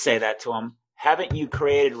you did say that to them, haven't you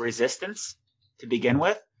created resistance to begin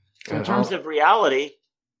with? In terms of reality,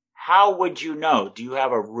 how would you know? Do you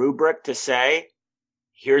have a rubric to say,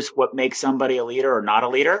 here's what makes somebody a leader or not a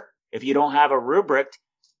leader? If you don't have a rubric,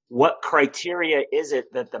 what criteria is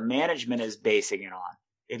it that the management is basing it on?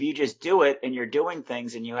 If you just do it and you're doing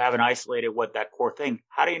things and you haven't isolated what that core thing,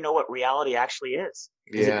 how do you know what reality actually is?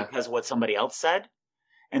 Is it because of what somebody else said?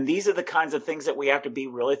 And these are the kinds of things that we have to be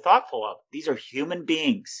really thoughtful of. These are human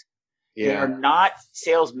beings. They are not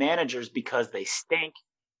sales managers because they stink.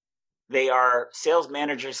 They are sales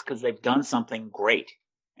managers because they've done something great.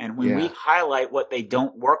 And when we highlight what they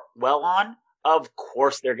don't work well on, of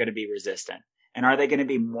course they're going to be resistant. And are they going to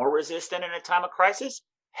be more resistant in a time of crisis?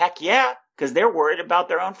 Heck yeah, because they're worried about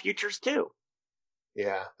their own futures too.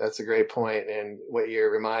 Yeah, that's a great point. And what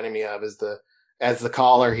you're reminding me of is as the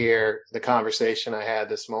caller here, the conversation I had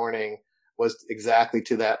this morning was exactly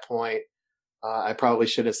to that point. I probably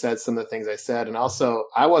should have said some of the things I said. And also,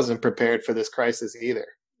 I wasn't prepared for this crisis either.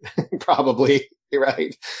 Probably,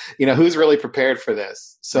 right? Who's really prepared for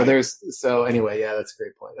this? So anyway, yeah, that's a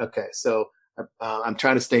great point. Okay. So I'm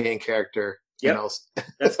trying to stay in character. Yep.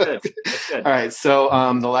 That's good. That's good. All right. So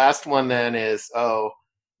the last one then is no,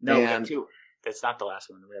 we have two. That's not the last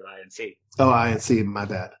one. We have INC. Oh, INC, my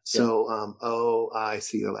bad. So I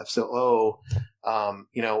see the left. So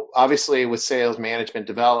obviously with sales management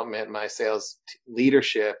development, my sales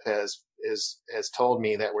leadership has told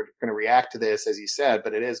me that we're going to react to this, as you said,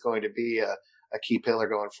 but it is going to be a key pillar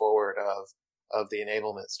going forward of the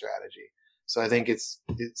enablement strategy. So I think it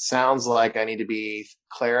sounds like I need to be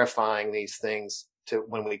clarifying these things to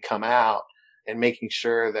when we come out and making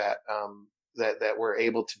sure that that we're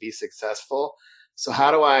able to be successful. So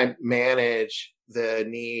how do I manage the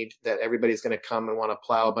need that everybody's going to come and want to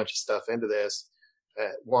plow a bunch of stuff into this,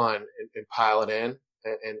 and pile it in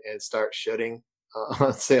and start shooting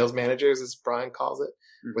sales managers, as Brian calls it,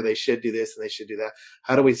 where they should do this and they should do that.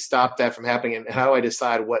 How do we stop that from happening? And how do I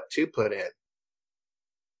decide what to put in?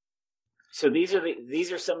 So these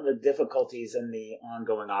are some of the difficulties in the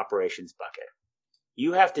ongoing operations bucket.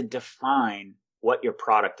 You have to define what your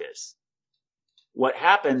product is. What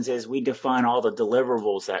happens is we define all the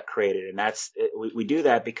deliverables that created, and we do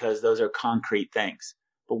that because those are concrete things.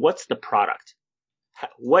 But what's the product?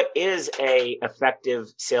 What is a effective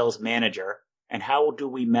sales manager, and how do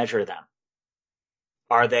we measure them?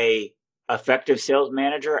 Are they effective sales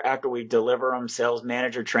manager after we deliver them sales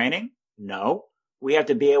manager training? No. We have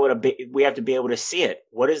to be able to see it.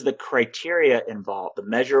 What is the criteria involved, the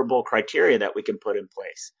measurable criteria that we can put in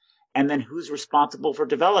place? And then who's responsible for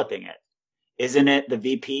developing it? Isn't it the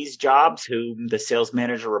VP's jobs whom the sales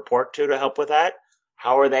manager report to help with that?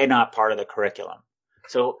 How are they not part of the curriculum?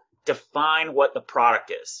 So define what the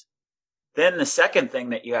product is. Then the second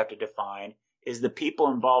thing that you have to define is the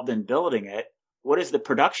people involved in building it. What is the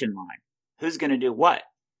production line? Who's going to do what?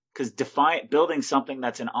 Because building something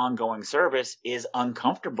that's an ongoing service is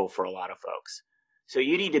uncomfortable for a lot of folks. So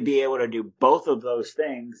you need to be able to do both of those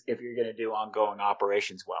things if you're going to do ongoing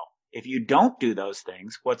operations well. If you don't do those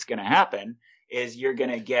things, what's going to happen is you're going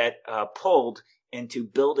to get pulled into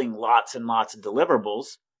building lots and lots of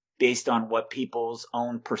deliverables based on what people's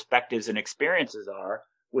own perspectives and experiences are,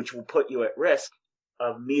 which will put you at risk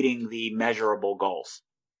of meeting the measurable goals.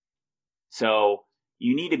 So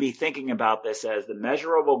you need to be thinking about this as the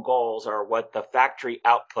measurable goals are what the factory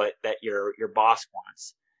output that your boss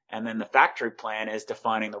wants. And then the factory plan is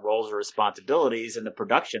defining the roles and responsibilities in the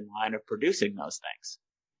production line of producing those things.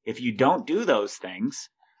 If you don't do those things,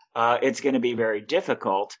 it's going to be very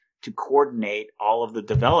difficult to coordinate all of the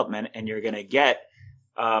development, and you're going to get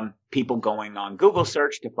people going on Google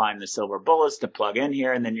search to find the silver bullets to plug in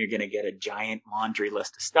here, and then you're going to get a giant laundry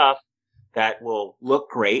list of stuff that will look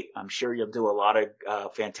great. I'm sure you'll do a lot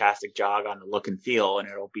of fantastic job on the look and feel, and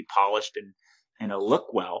it'll be polished and it'll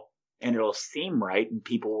look well, and it'll seem right, and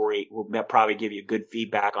people will probably give you good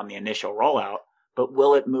feedback on the initial rollout, but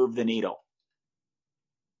will it move the needle?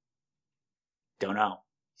 Don't know.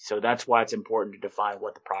 So that's why it's important to define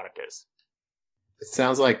what the product is. It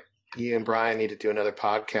sounds like you and Brian need to do another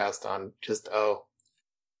podcast on just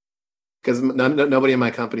because nobody in my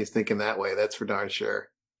company is thinking that way. That's for darn sure.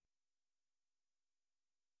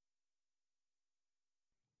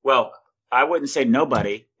 Well, I wouldn't say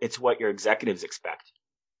nobody. It's what your executives expect.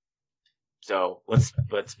 So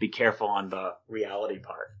let's be careful on the reality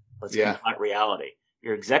part. Let's confront reality.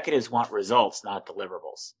 Your executives want results, not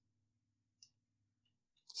deliverables.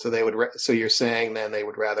 So so you're saying then they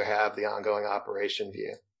would rather have the ongoing operation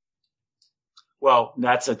view? Well,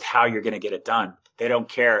 that's how you're going to get it done. They don't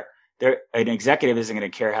care. An executive isn't going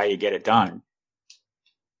to care how you get it done,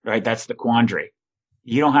 right? That's the quandary.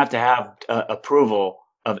 You don't have to have approval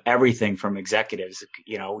of everything from executives.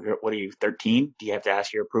 You know, what are you, 13? Do you have to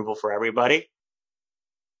ask your approval for everybody?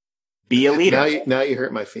 Be a leader. Now you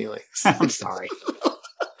hurt my feelings. I'm sorry.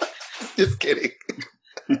 Just kidding.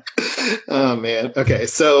 Oh man. Okay.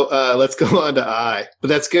 So let's go on to I. But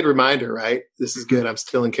that's a good reminder, right? This is good. I'm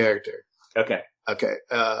still in character. Okay.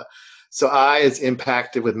 So I is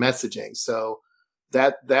impacted with messaging. So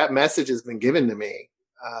that message has been given to me.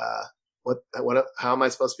 How am I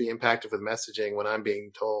supposed to be impacted with messaging when I'm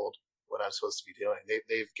being told what I'm supposed to be doing?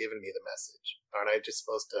 They've given me the message. Aren't I just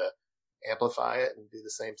supposed to amplify it and do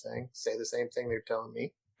the same thing, say the same thing they're telling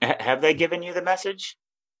me? Have they given you the message?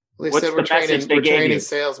 Well, they said we're training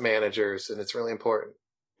sales managers, and it's really important.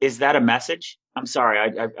 Is that a message? I'm sorry.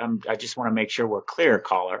 I just want to make sure we're clear,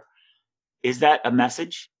 caller. Is that a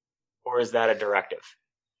message or is that a directive?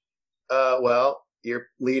 Well, you're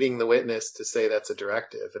leading the witness to say that's a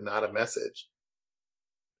directive and not a message.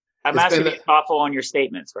 I'm asking you to be thoughtful on your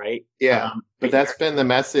statements, right? Yeah, but that's been the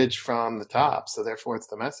message from the top, so therefore it's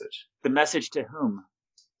the message. The message to whom?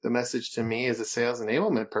 The message to me as a sales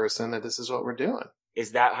enablement person that this is what we're doing.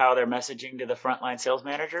 Is that how they're messaging to the frontline sales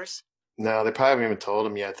managers? No, they probably haven't even told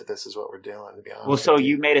them yet that this is what we're doing, to be honest. Well, so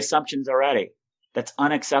you made assumptions already. That's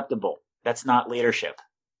unacceptable. That's not leadership.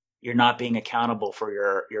 You're not being accountable for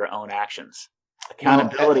your own actions.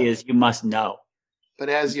 Accountability is you must know. But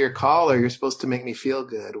as your caller, you're supposed to make me feel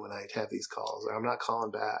good when I have these calls, or I'm not calling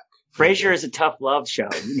back. Frasier is a tough love show.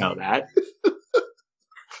 You know that.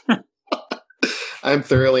 I'm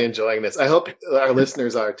thoroughly enjoying this. I hope our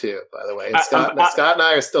listeners are too, by the way. And Scott and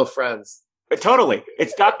I are still friends. Totally.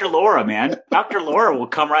 It's Dr. Laura, man. Dr. Laura will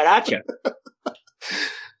come right at you.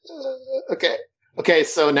 Okay,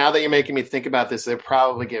 so now that you're making me think about this, they're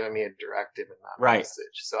probably giving me a directive and not a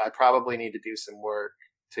message. So I probably need to do some work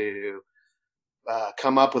to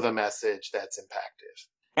come up with a message that's impactful.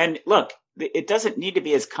 And look, it doesn't need to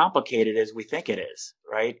be as complicated as we think it is,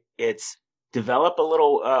 right? It's develop a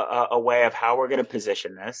little a way of how we're going to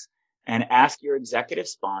position this and ask your executive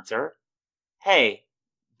sponsor, hey,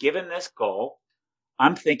 given this goal,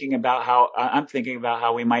 I'm thinking about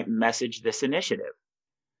how we might message this initiative.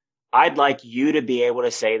 I'd like you to be able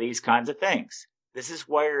to say these kinds of things. This is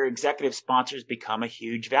where your executive sponsors become a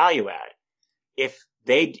huge value add. If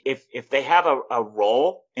they have a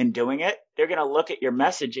role in doing it, they're going to look at your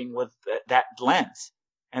messaging with that lens.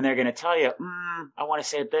 And they're going to tell you, I want to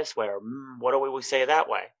say it this way, or what do we say that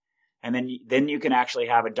way? And then you can actually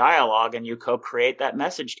have a dialogue and you co-create that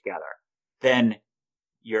message together. Then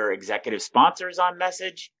your executive sponsor's on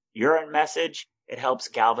message, you're on message. It helps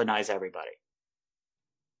galvanize everybody.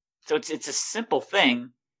 So it's a simple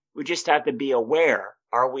thing. We just have to be aware.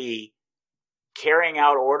 Are we carrying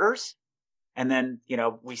out orders? And then,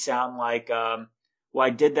 we sound like, well,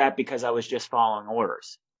 I did that because I was just following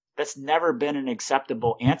orders. That's never been an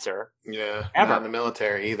acceptable answer. Yeah. Ever. Not in the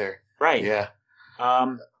military either. Right. Yeah.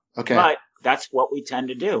 Okay. But that's what we tend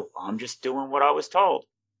to do. I'm just doing what I was told.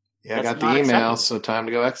 Yeah, I got the email, so time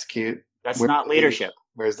to go execute. That's not leadership.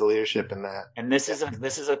 Where's the leadership in that? And this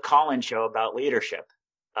is a call-in show about leadership.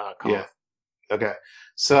 Yeah. Okay.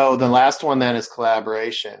 So the last one then is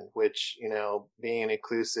collaboration, which, being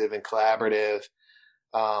inclusive and collaborative.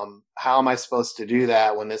 How am I supposed to do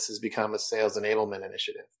that when this has become a sales enablement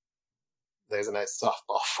initiative? There's a nice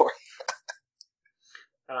softball for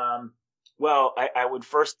you. Well, I would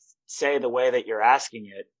first say the way that you're asking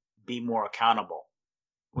it, be more accountable.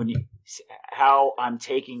 How I'm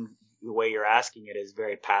taking the way you're asking it is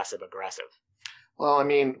very passive aggressive. Well, I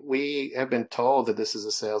mean, we have been told that this is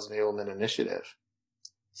a sales enablement initiative.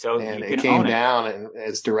 So and it came down, and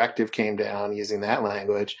as directive came down using that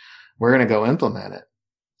language, we're going to go implement it.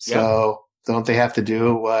 So don't they have to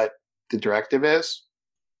do what the directive is?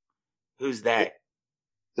 Who's they?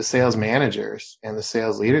 The sales managers and the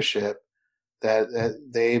sales leadership that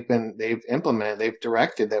they've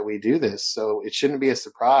directed that we do this. So it shouldn't be a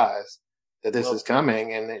surprise that this is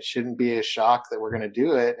coming, and it shouldn't be a shock that we're going to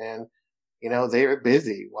do it. And, they're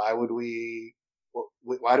busy. Why would we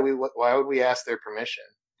ask their permission?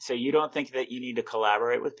 So you don't think that you need to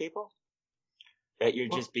collaborate with people? That you're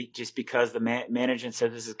just because the management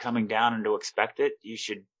said this is coming down and to expect it, you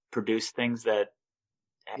should produce things that.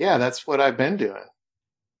 Yeah, that's what I've been doing.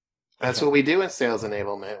 That's what we do in sales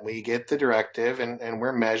enablement. We get the directive and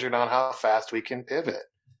we're measured on how fast we can pivot.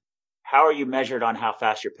 How are you measured on how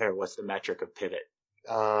fast you pivot? What's the metric of pivot?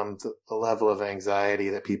 The level of anxiety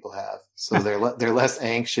that people have. So they're less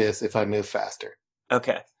anxious if I move faster.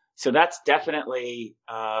 Okay. So that's definitely,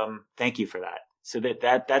 thank you for that. So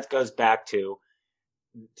that goes back to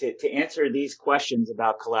answer these questions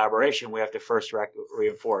about collaboration, we have to first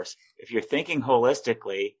reinforce. If you're thinking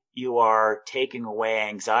holistically, you are taking away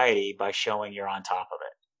anxiety by showing you're on top of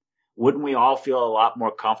it. Wouldn't we all feel a lot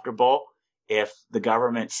more comfortable if the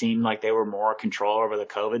government seemed like they were more control over the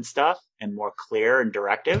COVID stuff and more clear and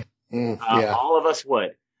directive? Yeah. All of us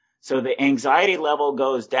would. So the anxiety level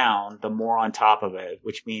goes down the more on top of it,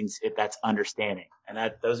 which means that's understanding.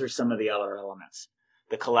 And those are some of the other elements.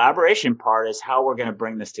 The collaboration part is how we're going to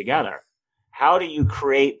bring this together. How do you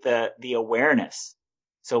create the awareness?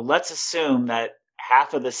 So let's assume that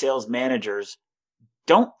half of the sales managers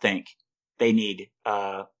don't think they need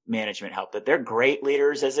management help, that they're great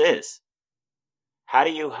leaders as is. How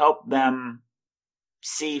do you help them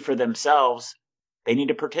see for themselves they need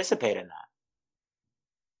to participate in that?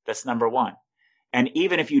 That's number one. And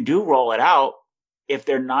even if you do roll it out, if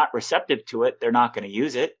they're not receptive to it, they're not going to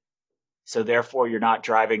use it. So therefore, you're not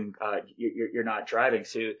driving. You're not driving.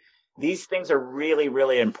 So these things are really,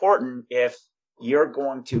 really important if you're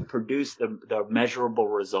going to produce the measurable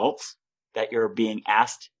results that you're being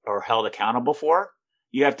asked or held accountable for.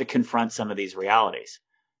 You have to confront some of these realities.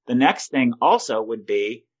 The next thing also would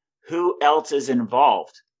be who else is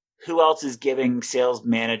involved? Who else is giving sales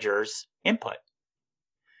managers input?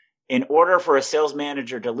 In order for a sales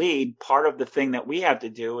manager to lead, part of the thing that we have to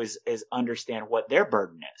do is understand what their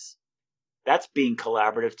burden is. That's being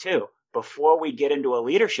collaborative too. Before we get into a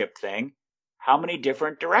leadership thing, how many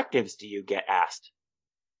different directives do you get asked?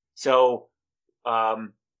 So,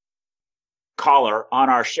 caller, on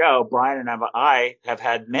our show, Brian and I have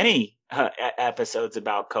had many episodes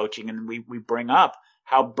about coaching, and we bring up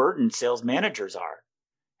how burdened sales managers are.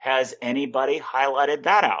 Has anybody highlighted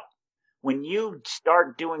that out? When you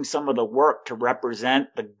start doing some of the work to represent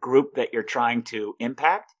the group that you're trying to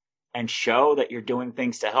impact and show that you're doing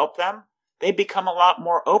things to help them, they become a lot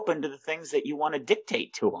more open to the things that you want to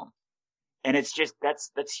dictate to them. And it's just,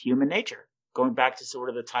 that's human nature, going back to sort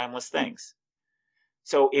of the timeless things.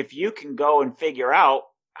 So if you can go and figure out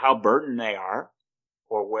how burdened they are,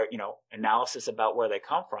 or where, analysis about where they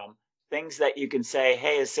come from, things that you can say,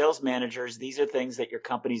 hey, as sales managers, these are things that your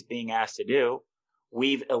company's being asked to do.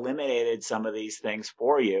 We've eliminated some of these things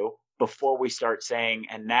for you before we start saying,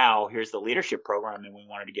 and now here's the leadership program that we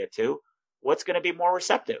wanted to get to. What's going to be more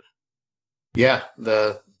receptive? Yeah,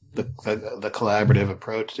 the collaborative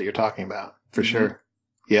approach that you're talking about, for sure.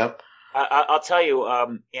 Yep. I'll tell you,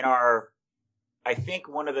 I think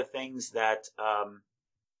one of the things that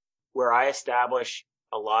where I establish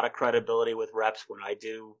a lot of credibility with reps when I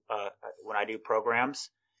do programs,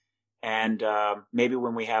 and maybe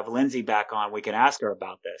when we have Lindsay back on, we can ask her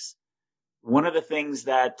about this. One of the things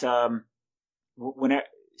that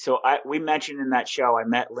we mentioned in that show, I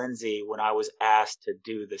met Lindsay when I was asked to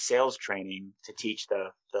do the sales training to teach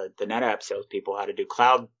the NetApp salespeople how to do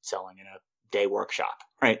cloud selling in a day workshop,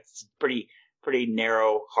 right? It's a pretty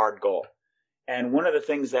narrow, hard goal. And one of the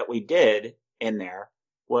things that we did in there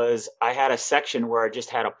was I had a section where I just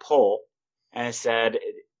had a poll and it said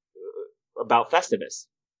about Festivus.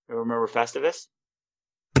 You remember Festivus?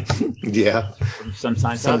 Yeah. From some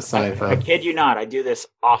science. I kid you not, I do this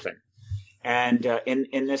often. And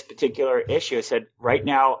in this particular issue, it said, right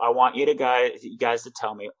now, I want you guys to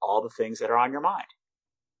tell me all the things that are on your mind.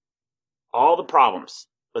 All the problems.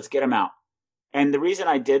 Let's get them out. And the reason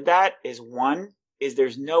I did that is, one, is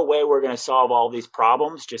there's no way we're going to solve all these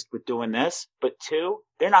problems just with doing this. But two,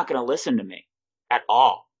 they're not going to listen to me at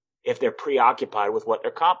all if they're preoccupied with what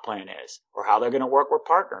their comp plan is or how they're going to work with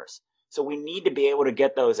partners. So we need to be able to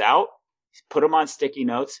get those out, put them on sticky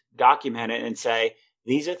notes, document it, and say,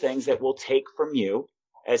 these are things that we'll take from you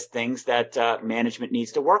as things that management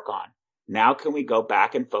needs to work on. Now can we go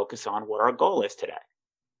back and focus on what our goal is today?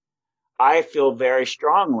 I feel very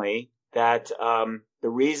strongly that the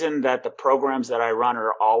reason that the programs that I run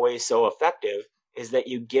are always so effective is that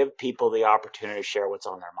you give people the opportunity to share what's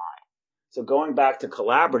on their mind. So going back to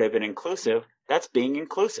collaborative and inclusive, that's being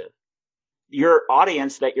inclusive. Your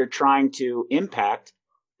audience that you're trying to impact,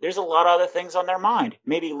 there's a lot of other things on their mind.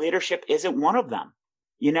 Maybe leadership isn't one of them.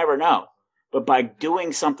 You never know. But by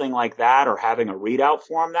doing something like that or having a readout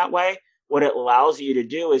for them that way, what it allows you to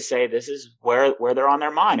do is say, this is where they're on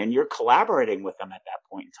their mind, and you're collaborating with them at that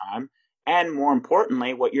point in time. And more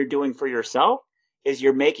importantly, what you're doing for yourself is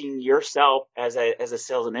you're making yourself as a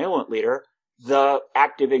sales enablement leader the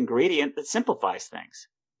active ingredient that simplifies things.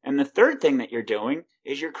 And the third thing that you're doing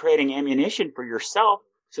is you're creating ammunition for yourself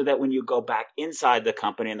so that when you go back inside the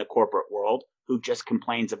company in the corporate world, who just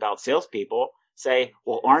complains about salespeople, say,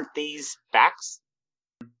 well, aren't these facts?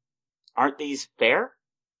 Aren't these fair?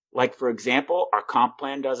 Like, for example, our comp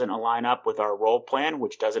plan doesn't align up with our role plan,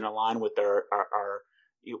 which doesn't align with our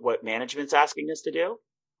what management's asking us to do.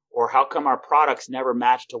 Or how come our products never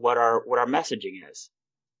match to what our messaging is?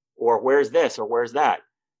 Or where's this or where's that?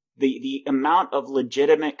 The amount of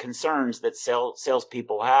legitimate concerns that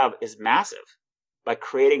salespeople have is massive. By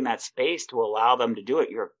creating that space to allow them to do it,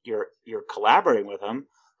 you're collaborating with them,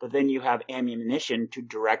 but then you have ammunition to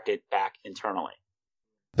direct it back internally.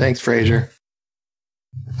 Thanks, Fraser.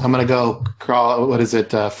 I'm going to go crawl. What is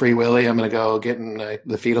it? Free Willy. I'm going to go get in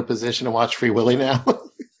the fetal position and watch Free Willy now.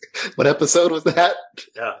 What episode was that?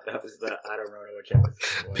 Yeah, that was I don't remember which episode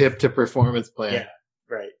it was. Pip to performance plan. Yeah,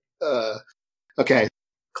 right. Okay,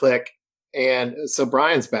 click. And so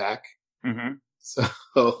Brian's back. Mm-hmm.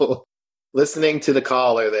 So listening to the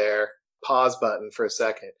caller there, pause button for a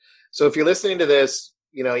second. So if you're listening to this,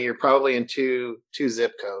 you're probably in two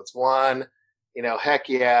zip codes. One, heck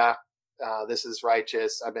yeah, this is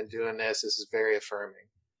righteous. I've been doing this. This is very affirming.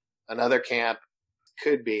 Another camp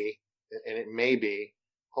could be, and it may be,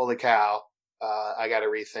 holy cow, I got to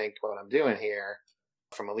rethink what I'm doing here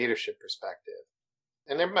from a leadership perspective.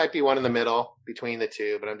 And there might be one in the middle between the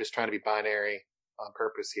two, but I'm just trying to be binary on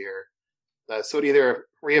purpose here. So it either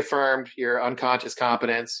reaffirmed your unconscious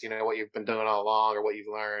competence, what you've been doing all along or what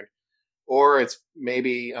you've learned, or it's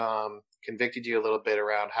maybe convicted you a little bit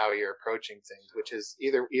around how you're approaching things, which is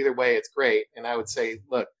either way, it's great. And I would say,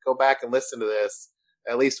 look, go back and listen to this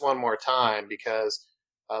at least one more time, because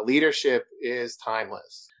leadership is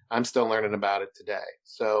timeless. I'm still learning about it today.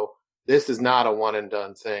 So this is not a one and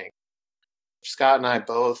done thing. Scott and I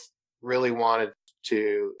both really wanted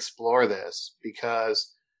to explore this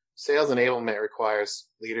because sales enablement requires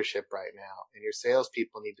leadership right now, and your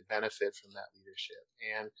salespeople need to benefit from that leadership.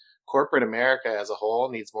 And corporate America as a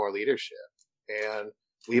whole needs more leadership. And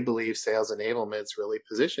we believe sales enablement is really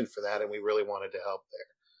positioned for that, and we really wanted to help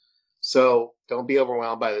there. So don't be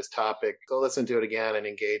overwhelmed by this topic. Go listen to it again and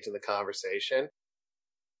engage in the conversation.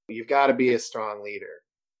 You've got to be a strong leader.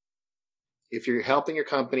 If you're helping your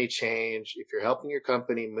company change, if you're helping your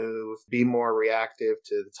company move, be more reactive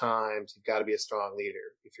to the times, you've got to be a strong leader.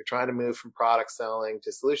 If you're trying to move from product selling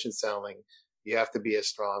to solution selling, you have to be a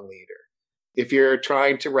strong leader. If you're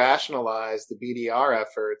trying to rationalize the BDR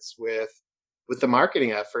efforts with the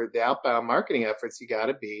marketing effort, the outbound marketing efforts, you got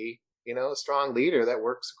to be, a strong leader that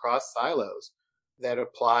works across silos, that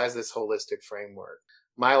applies this holistic framework.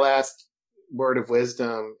 My last word of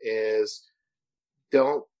wisdom is,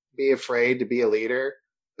 don't be afraid to be a leader,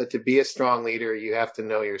 but to be a strong leader, you have to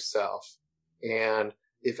know yourself. And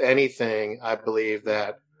if anything, I believe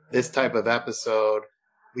that this type of episode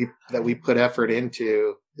that we put effort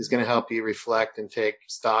into is going to help you reflect and take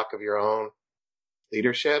stock of your own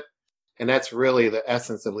leadership. And that's really the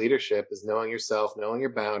essence of leadership, is knowing yourself, knowing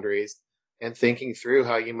your boundaries, and thinking through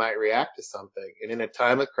how you might react to something. And in a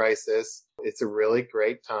time of crisis, it's a really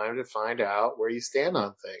great time to find out where you stand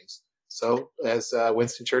on things. So as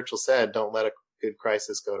Winston Churchill said, don't let a good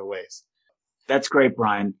crisis go to waste. That's great,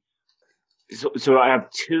 Brian. So I have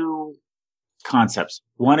two concepts.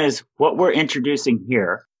 One is what we're introducing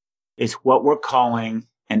here is what we're calling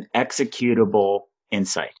an executable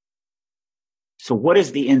insight. So what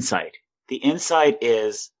is the insight? The insight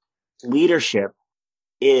is leadership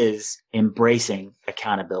is embracing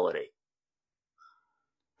accountability.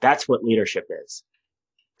 That's what leadership is.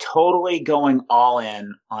 Totally going all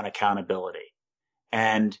in on accountability.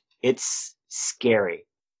 And it's scary.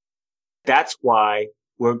 That's why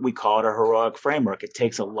we call it a heroic framework. It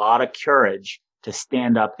takes a lot of courage to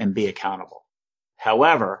stand up and be accountable.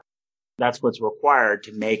 However, that's what's required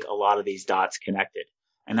to make a lot of these dots connected.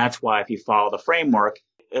 And that's why if you follow the framework,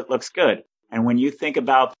 it looks good. And when you think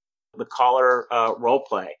about the caller role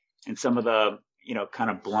play and some of the, kind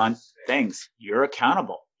of blunt things, you're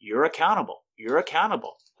accountable. You're accountable. You're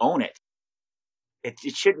accountable. Own it. It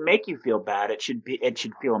shouldn't make you feel bad. It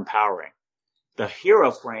should feel empowering. The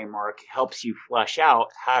hero framework helps you flesh out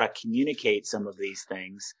how to communicate some of these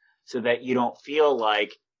things so that you don't feel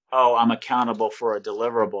like, oh, I'm accountable for a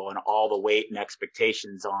deliverable and all the weight and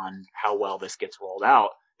expectations on how well this gets rolled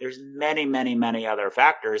out. There's many, many, many other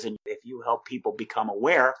factors. And if you help people become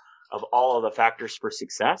aware of all of the factors for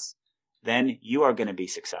success, then you are going to be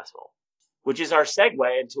successful. Which is our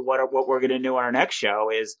segue into what we're going to do on our next show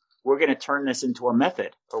is we're going to turn this into a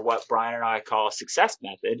method, or what Brian and I call a success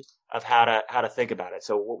method of how to think about it.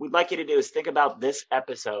 So what we'd like you to do is think about this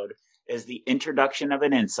episode is the introduction of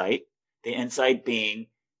an insight, the insight being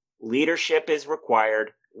leadership is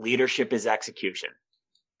required, leadership is execution.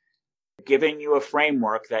 Giving you a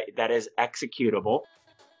framework that is executable.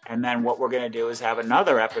 And then what we're going to do is have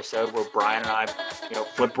another episode where Brian and I,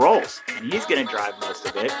 flip roles, and he's going to drive most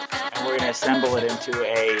of it, and we're going to assemble it into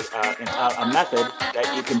a method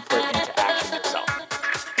that you can put into action yourself.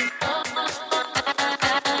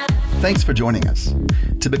 Thanks for joining us.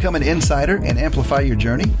 To become an insider and amplify your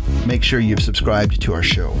journey, make sure you've subscribed to our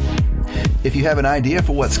show. If you have an idea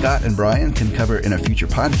for what Scott and Brian can cover in a future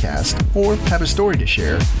podcast or have a story to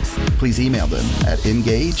share, please email them at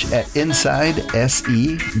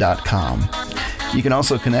engage@insidese.com. You can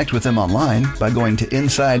also connect with them online by going to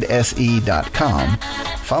insidese.com,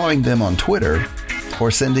 following them on Twitter, or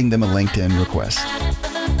sending them a LinkedIn request.